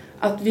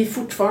 Att vi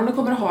fortfarande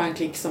kommer att ha en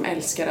klick som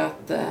älskar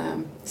att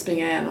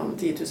springa igenom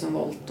 10 000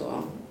 volt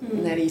och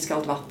ner i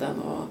iskallt vatten.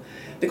 Och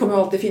det kommer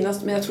alltid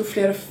finnas, men jag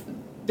tror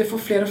det får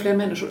fler och fler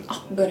människor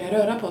att börja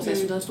röra på sig.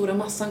 Så den stora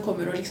massan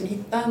kommer att liksom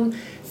hitta en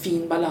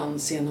fin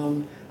balans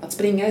genom att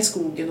springa i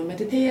skogen och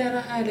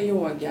meditera eller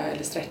yoga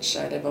eller stretcha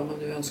eller vad man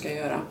nu önskar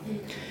göra.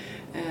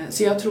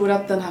 Så jag tror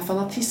att den här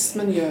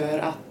fanatismen gör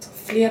att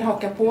fler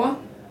hakar på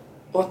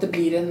och att det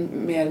blir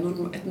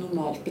ett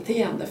normalt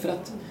beteende. För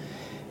att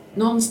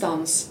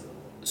någonstans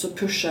så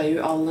pushar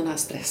ju all den här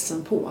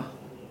stressen på.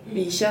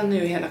 Vi känner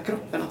ju i hela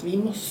kroppen att vi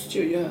måste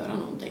ju göra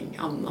någonting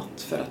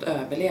annat för att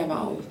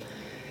överleva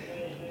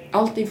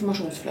allt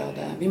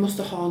informationsflöde. Vi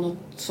måste ha något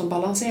som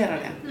balanserar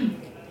det.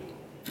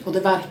 Och det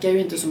verkar ju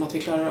inte som att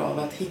vi klarar av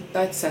att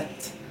hitta ett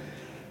sätt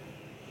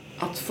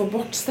att få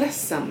bort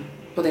stressen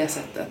på det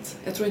sättet.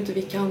 Jag tror inte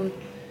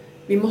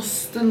vi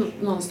måste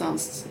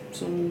någonstans,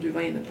 som du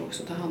var inne på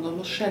också, ta hand om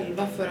oss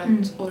själva för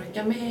att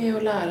orka med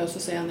och lära oss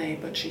att säga nej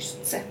på ett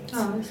schysst sätt.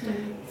 Ja,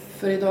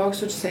 för idag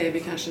så säger vi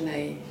kanske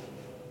nej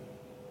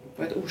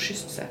på ett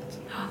oschysst sätt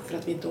för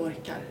att vi inte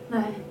orkar.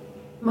 Nej,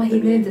 man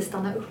hinner inte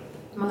stanna upp.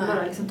 Man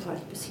bara liksom tar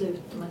ett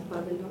beslut och man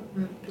bara vill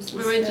precis.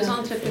 Men det var en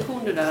intressant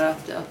reflektion det där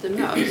att det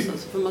möts.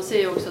 Alltså, för man ser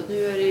ju också att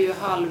nu är det ju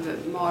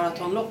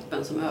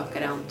halvmaratonloppen som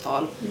ökar i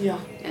antal. Ja.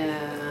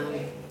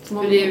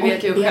 För det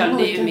vet jag ju själv,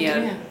 det är ju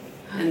mer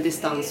en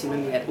distans som är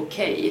mer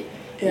okej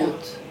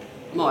mot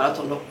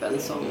maratonloppen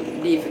som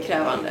blir för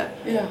krävande.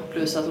 Ja.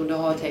 Plus att om du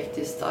har ett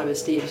hektiskt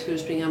arbetsliv, skulle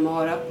du springa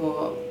mara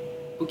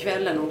på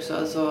kvällen också,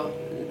 alltså,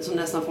 som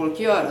nästan folk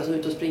gör, alltså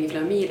ut och springer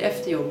flera mil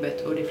efter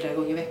jobbet och det är flera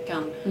gånger i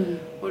veckan.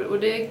 Och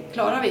det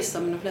klarar vissa,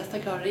 men de flesta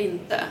klarar det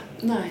inte.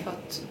 Nej. För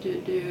att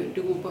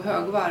du går på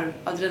högvarv,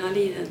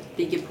 adrenalinet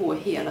ligger på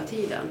hela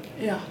tiden.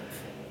 Ja.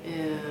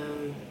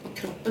 Och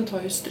kroppen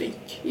tar ju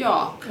stryk.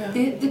 Ja.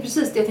 Det är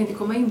precis det jag tänkte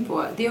komma in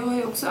på. Det har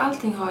ju också,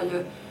 allting har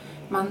ju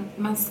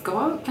man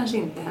ska kanske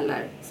inte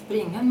heller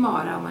springa en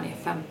mara om man är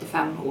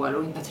 55 år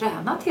och inte har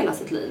tränat hela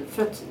sitt liv.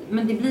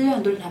 Men det blir ju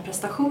ändå den här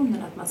prestationen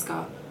att man ska...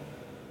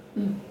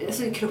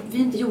 Alltså, vi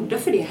är inte gjorda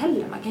för det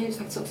heller. Man kan ju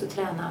faktiskt också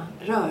träna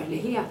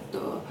rörlighet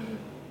och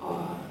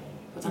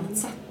på ett annat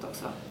sätt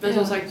också. Men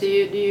som sagt,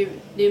 det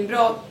är en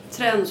bra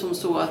trend som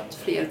så att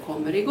fler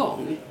kommer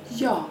igång.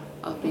 Ja.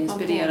 Att bli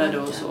inspirerade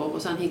och så.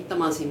 Och sen hittar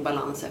man sin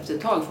balans efter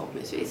ett tag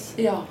förhoppningsvis.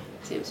 Ja.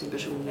 Sin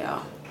personliga...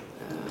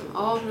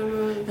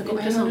 jag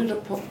kommer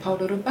ihåg på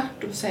Paolo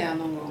Roberto säga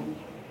någon gång.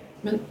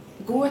 Men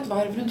gå ett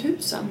varv runt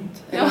husen.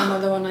 Eller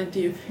om det var en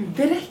intervju.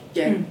 Det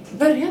räcker.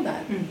 Börja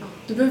där.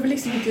 Du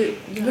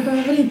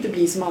behöver inte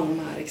bli som alla de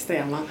här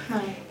extrema. Nej.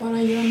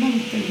 Bara göra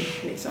någonting.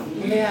 Liksom.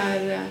 Och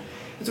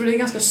jag tror det är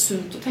ganska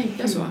sunt att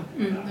tänka så.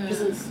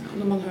 Precis.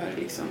 När man hör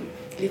liksom,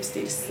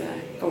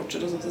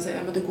 livsstilscoacher och sånt som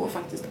säger att det går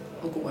faktiskt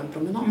att gå en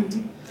promenad.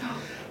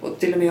 Och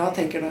till och med jag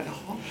tänker då,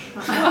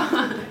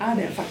 är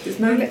det faktiskt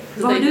möjligt?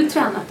 Vad har du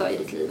tränat då i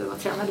ditt liv och vad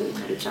tränar du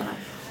när du tränar?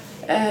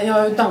 Jag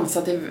har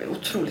dansat i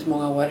otroligt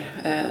många år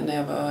när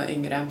jag var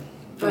yngre.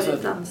 Vad är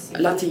dans?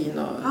 Latin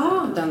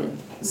och den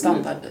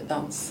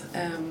standarddans.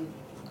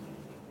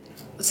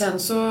 Sen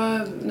så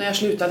när jag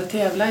slutade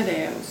tävla i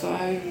det så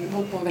har jag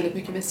hållit på väldigt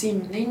mycket med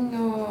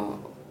simning och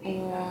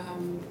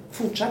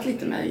fortsatt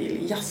lite med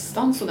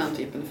jazzdans och den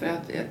typen. För jag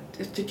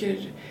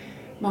tycker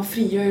man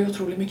frigör ju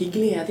otroligt mycket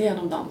glädje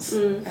genom dans.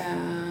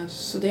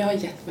 Så det har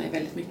gett mig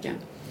väldigt mycket.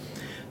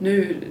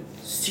 Nu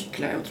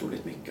cyklar jag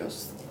otroligt mycket och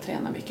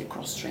tränar mycket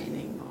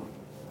cross-training och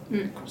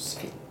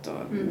crossfit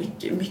och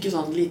mycket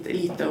sånt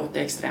lite åt det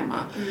extrema.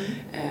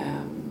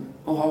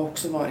 Och har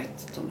också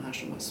varit de här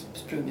som har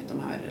sprungit de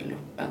här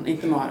loppen,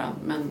 inte maran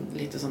men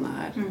lite såna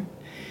här.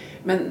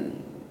 Men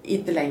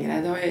inte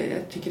längre,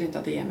 jag tycker inte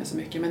att det ger mig så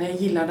mycket. Men jag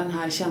gillar den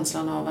här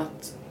känslan av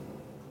att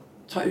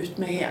ta ut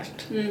mig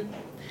helt.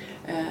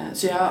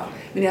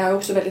 Men jag är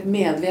också väldigt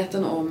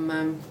medveten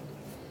om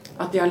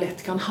att jag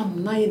lätt kan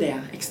hamna i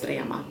det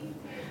extrema.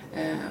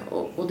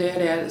 Och det är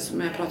det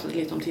som jag pratade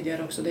lite om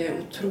tidigare också. Det är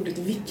otroligt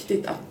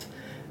viktigt att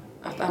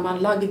är man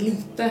lagd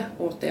lite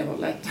åt det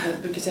hållet.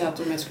 Jag brukar säga att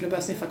om jag skulle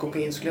börja sniffa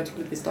kokain skulle jag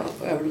troligtvis ta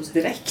överdos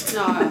direkt.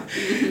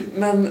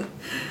 Men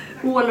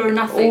all or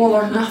nothing. All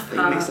or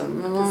nothing liksom.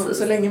 Men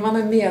så länge man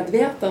är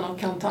medveten och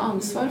kan ta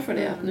ansvar för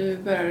det. Att nu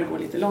börjar det gå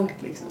lite långt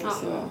liksom.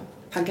 Så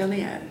tagga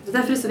ner.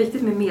 Därför är det så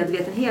viktigt med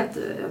medvetenhet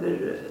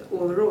över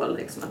overall.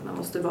 Liksom, att man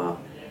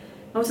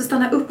måste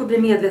stanna upp och bli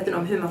medveten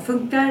om hur man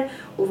funkar.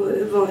 Och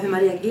hur man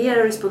reagerar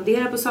och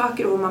responderar på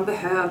saker. Och vad man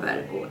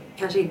behöver. Och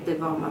kanske inte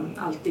vad man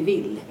alltid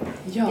vill.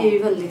 Ja. Det är ju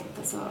väldigt,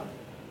 alltså,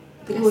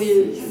 det går ju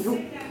ihop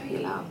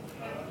hela...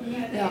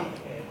 Ja,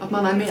 att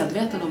man är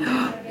medveten om det.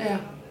 Ja.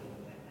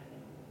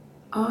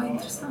 Ja,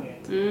 intressant.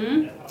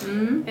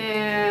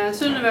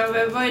 Sunniva,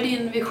 vad är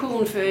din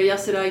vision för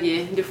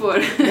Yasuragi? Du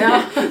får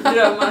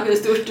drömma hur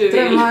stort du vill.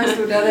 Drömma hur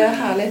stort, det är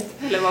härligt.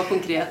 Eller vara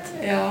konkret.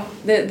 Ja,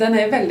 den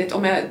är väldigt,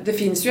 det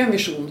finns ju en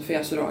vision för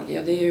Yasuragi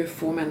och det är ju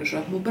få människor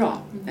att må bra.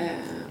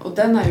 Och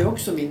den är ju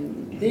också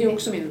det är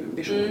också min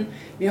vision.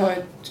 Vi har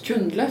ett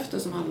kundlöfte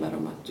som handlar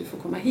om att du får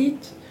komma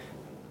hit,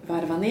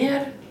 varva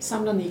ner,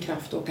 samla ny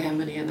kraft och åka hem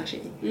med ny energi.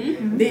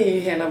 Det är ju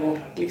hela vårt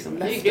liksom,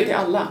 löfte till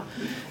alla.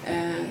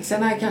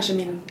 Sen är kanske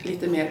min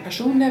lite mer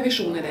personliga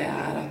vision i det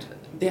är att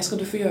det ska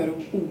du få göra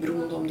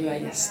oberoende om du är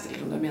gäst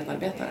eller om du är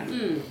medarbetare.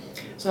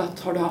 Så att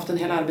har du haft en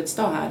hel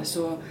arbetsdag här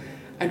så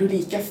är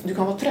du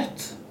kan vara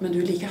trött men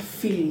du är lika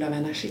fylld av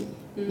energi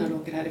när du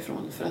åker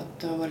härifrån för att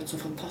det har varit så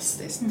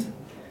fantastiskt.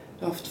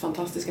 Du har haft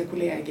fantastiska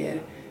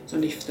kollegor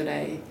som lyfter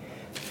dig.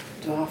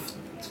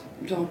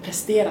 Du har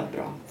presterat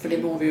bra, för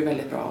det mår vi ju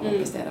väldigt bra av att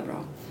prestera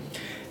bra.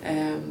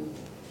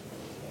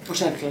 Och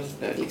självklart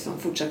liksom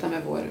fortsätta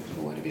med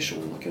vår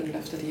vision och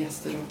kundlöfte till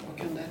gäster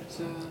och kunder.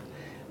 Så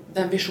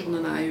den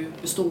visionen är ju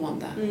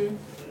bestående.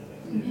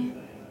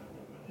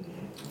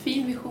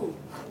 Fin vision.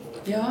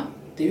 Ja,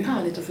 det är ju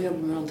härligt att få jobba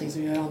med någonting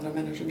som gör andra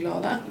människor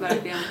glada.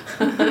 Verkligen.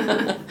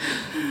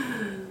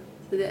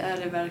 Det är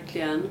det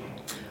verkligen.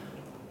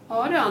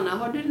 Ja du Anna,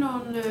 har du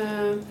någon...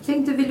 Jag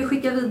tänkte, vill du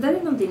skicka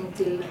vidare någonting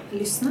till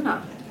lyssnarna?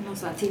 Någon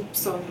sån här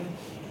tips om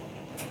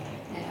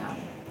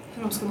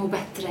hur de ska må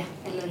bättre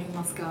eller hur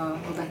man ska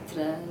må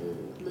bättre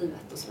i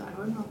livet och sådär.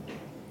 Har du något?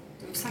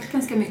 Du har sagt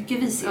ganska mycket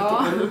vishet.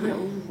 Ja.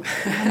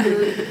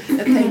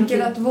 Jag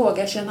tänker att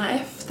våga känna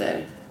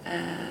efter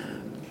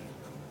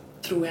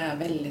tror jag är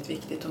väldigt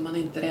viktigt om man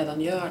inte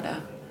redan gör det.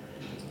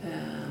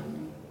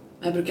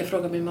 Jag brukar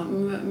fråga min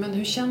mamma, men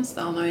hur känns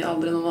det? Han har ju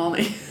aldrig någon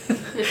aning.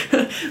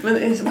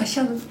 Men bara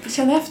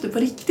känna efter på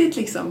riktigt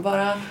liksom.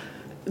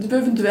 Du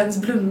behöver inte ens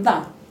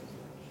blunda.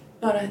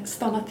 Bara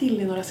stanna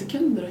till i några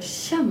sekunder och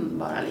känn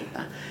bara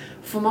lite.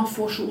 För man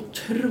får så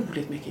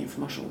otroligt mycket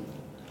information.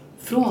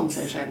 Från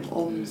sig själv,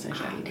 om sig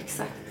själv.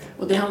 Exakt.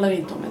 Och det handlar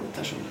inte om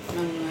meditation.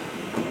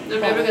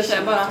 Men jag brukar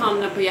säga, bara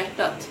handen på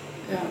hjärtat.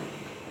 Ja.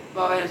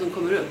 Vad är det som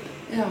kommer upp?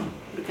 Ja.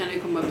 Då kan det ju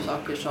komma upp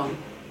saker som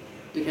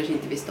du kanske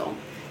inte visste om.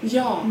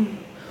 Ja,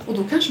 och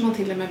då kanske man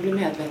till och med blir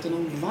medveten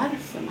om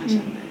varför man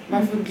känner.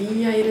 Varför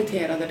blir jag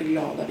irriterad eller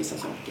glad av vissa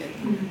saker?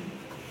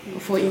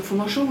 Och få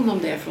information om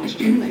det från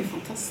sig själv är ju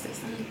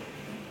fantastiskt.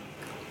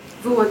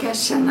 Våga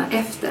känna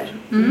efter.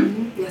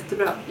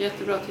 Jättebra.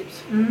 Jättebra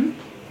tips.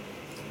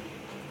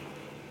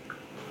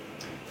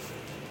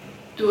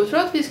 Då tror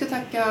jag att vi ska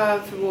tacka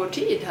för vår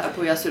tid här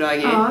på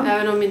Yasuragi. Ja.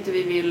 Även om inte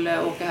vi vill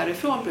åka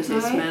härifrån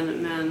precis.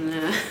 Men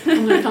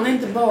Man kan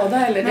inte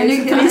bada eller det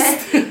är så trist.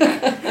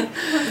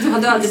 Du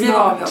hade aldrig blivit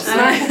av med oss.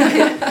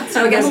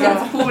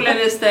 Poolen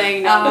är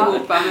stängd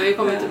allihopa. Men vi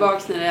kommer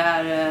tillbaka när det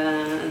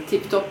är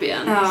tipptopp igen.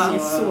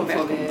 Så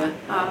får vi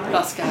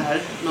plaska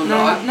här någon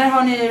dag. När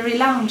har ni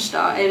relaunch då?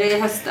 Är det i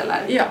höst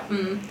eller? Ja,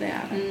 det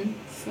är det.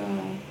 Så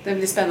det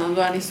blir spännande.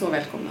 Då är ni så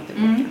välkomna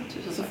tillbaka.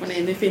 Så får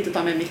ni får inte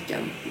ta med micken.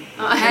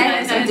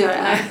 Nej, så inte gör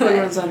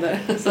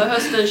det. Så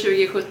hösten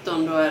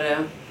 2017 då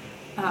är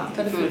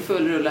det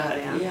full rulle här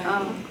igen.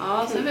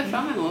 Ja, så är vi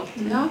fram emot.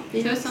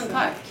 Tusen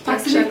tack.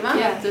 Tack så mycket.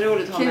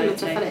 Jätteroligt att ha med dig. Kul att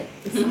träffa dig.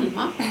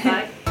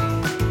 Tack.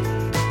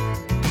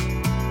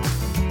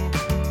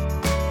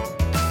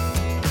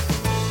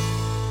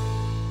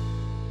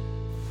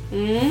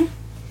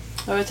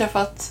 Då har vi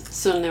träffat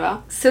Sunniva.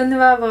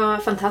 Sunniva var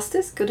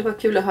fantastisk och det var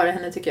kul att höra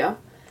henne tycker jag.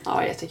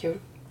 Ja, jättekul.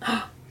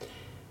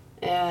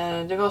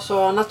 Det var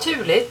så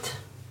naturligt.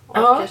 Och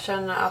jag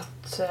känner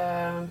att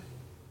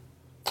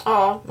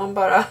man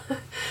bara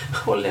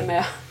håller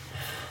med.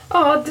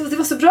 Ja, det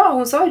var så bra.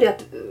 Hon sa ju det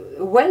att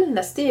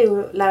wellness, det är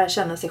ju att lära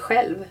känna sig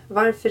själv.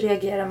 Varför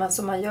reagerar man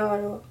som man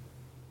gör? Och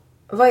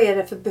vad är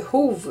det för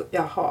behov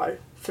jag har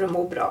för att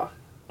må bra?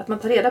 Att man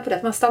tar reda på det.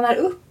 Att man stannar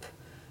upp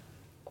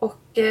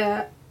och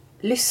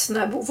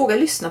våga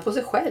lyssna på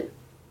sig själv.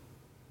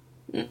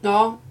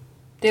 Ja,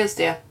 dels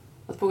det.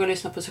 Att våga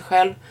lyssna på sig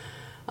själv.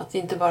 Att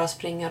inte bara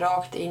springa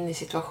rakt in i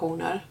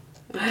situationer.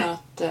 Utan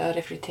att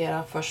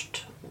reflektera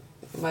först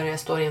vad jag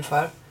står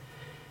inför.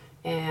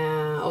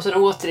 Och sen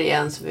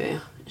återigen, så vi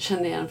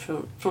kände igen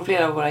från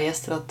flera av våra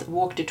gäster, att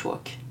walk the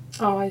talk.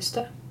 Ja, just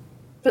det.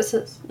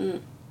 Precis.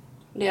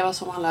 Leva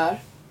som man lär.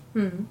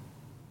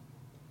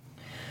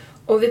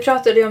 Och vi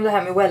pratade ju om det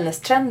här med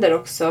wellness-trender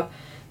också.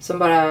 Som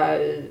bara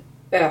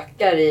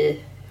ökar i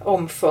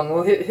omfång.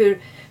 Och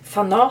hur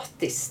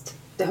fanatiskt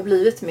det har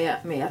blivit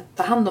med att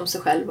ta hand om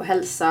sig själv och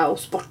hälsa och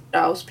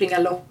sporta och springa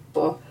lopp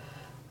och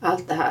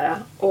allt det här.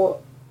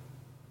 Och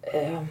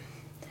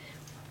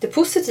det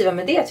positiva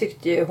med det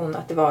tyckte ju hon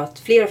att det var att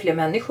fler och fler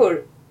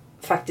människor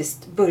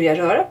faktiskt börjar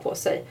röra på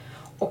sig.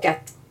 Och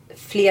att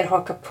fler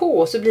hakar på,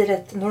 och så blir det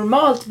ett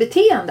normalt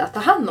beteende att ta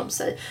hand om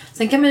sig.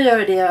 Sen kan man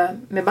göra det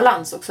med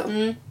balans också.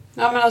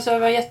 Ja, men alltså det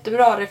var en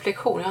jättebra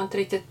reflektion. Jag har inte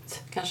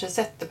riktigt kanske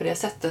sett det på det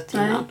sättet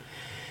innan.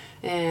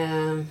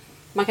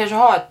 Man kanske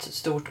har ett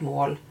stort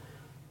mål.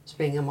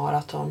 Springa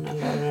maraton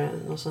eller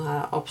någon sån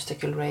här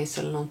obstacle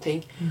race eller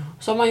någonting.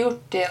 Så har man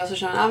gjort det och så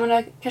känner man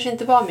det kanske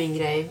inte var min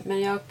grej,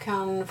 men jag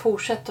kan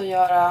fortsätta att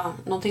göra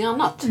någonting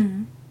annat.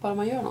 Bara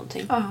man gör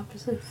någonting. Ja,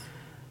 precis.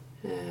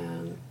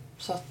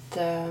 Så att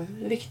det är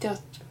viktigt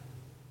att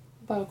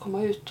bara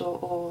komma ut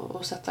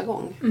och sätta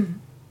igång.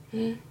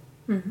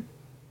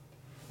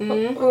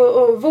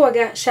 Och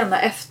våga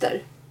känna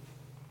efter.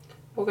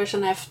 Våga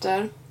känna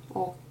efter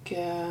och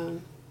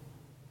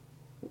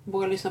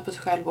våga lyssna på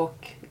sig själv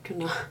och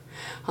kunna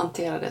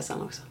hantera det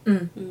sen också.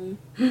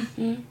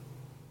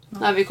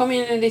 Nej, vi kom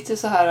in i lite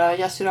så här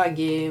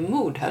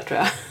Yasuragi-mood här, tror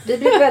jag. Vi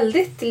blev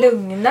väldigt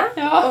lugna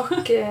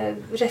och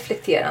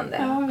reflekterande.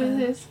 Ja,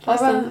 precis.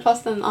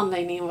 Fastän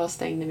anläggningen var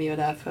stängd när vi var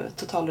där för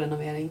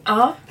totalrenovering.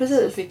 Ja,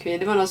 precis. Så fick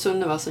det var någon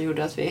Sunniva som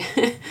gjorde att vi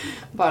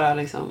bara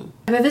liksom...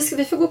 Men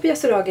vi får gå på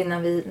Yasuragi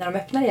när de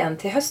öppnar igen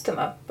till hösten,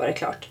 va? Var det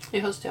klart? I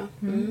höst, ja.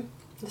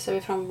 Det ser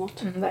vi fram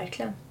emot.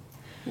 Verkligen.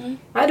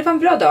 Ja, det var en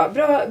bra dag.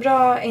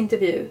 Bra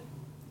intervju.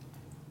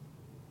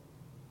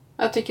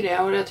 Jag tycker det.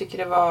 Och jag tycker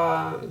det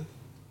var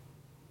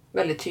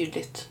väldigt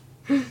tydligt.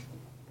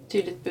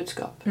 Tydligt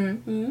budskap.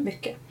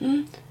 Mycket.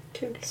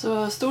 Kul.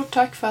 Så stort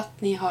tack för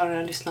att ni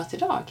har lyssnat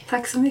idag.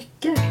 Tack så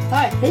mycket.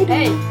 Tack. Hej då.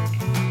 Hej.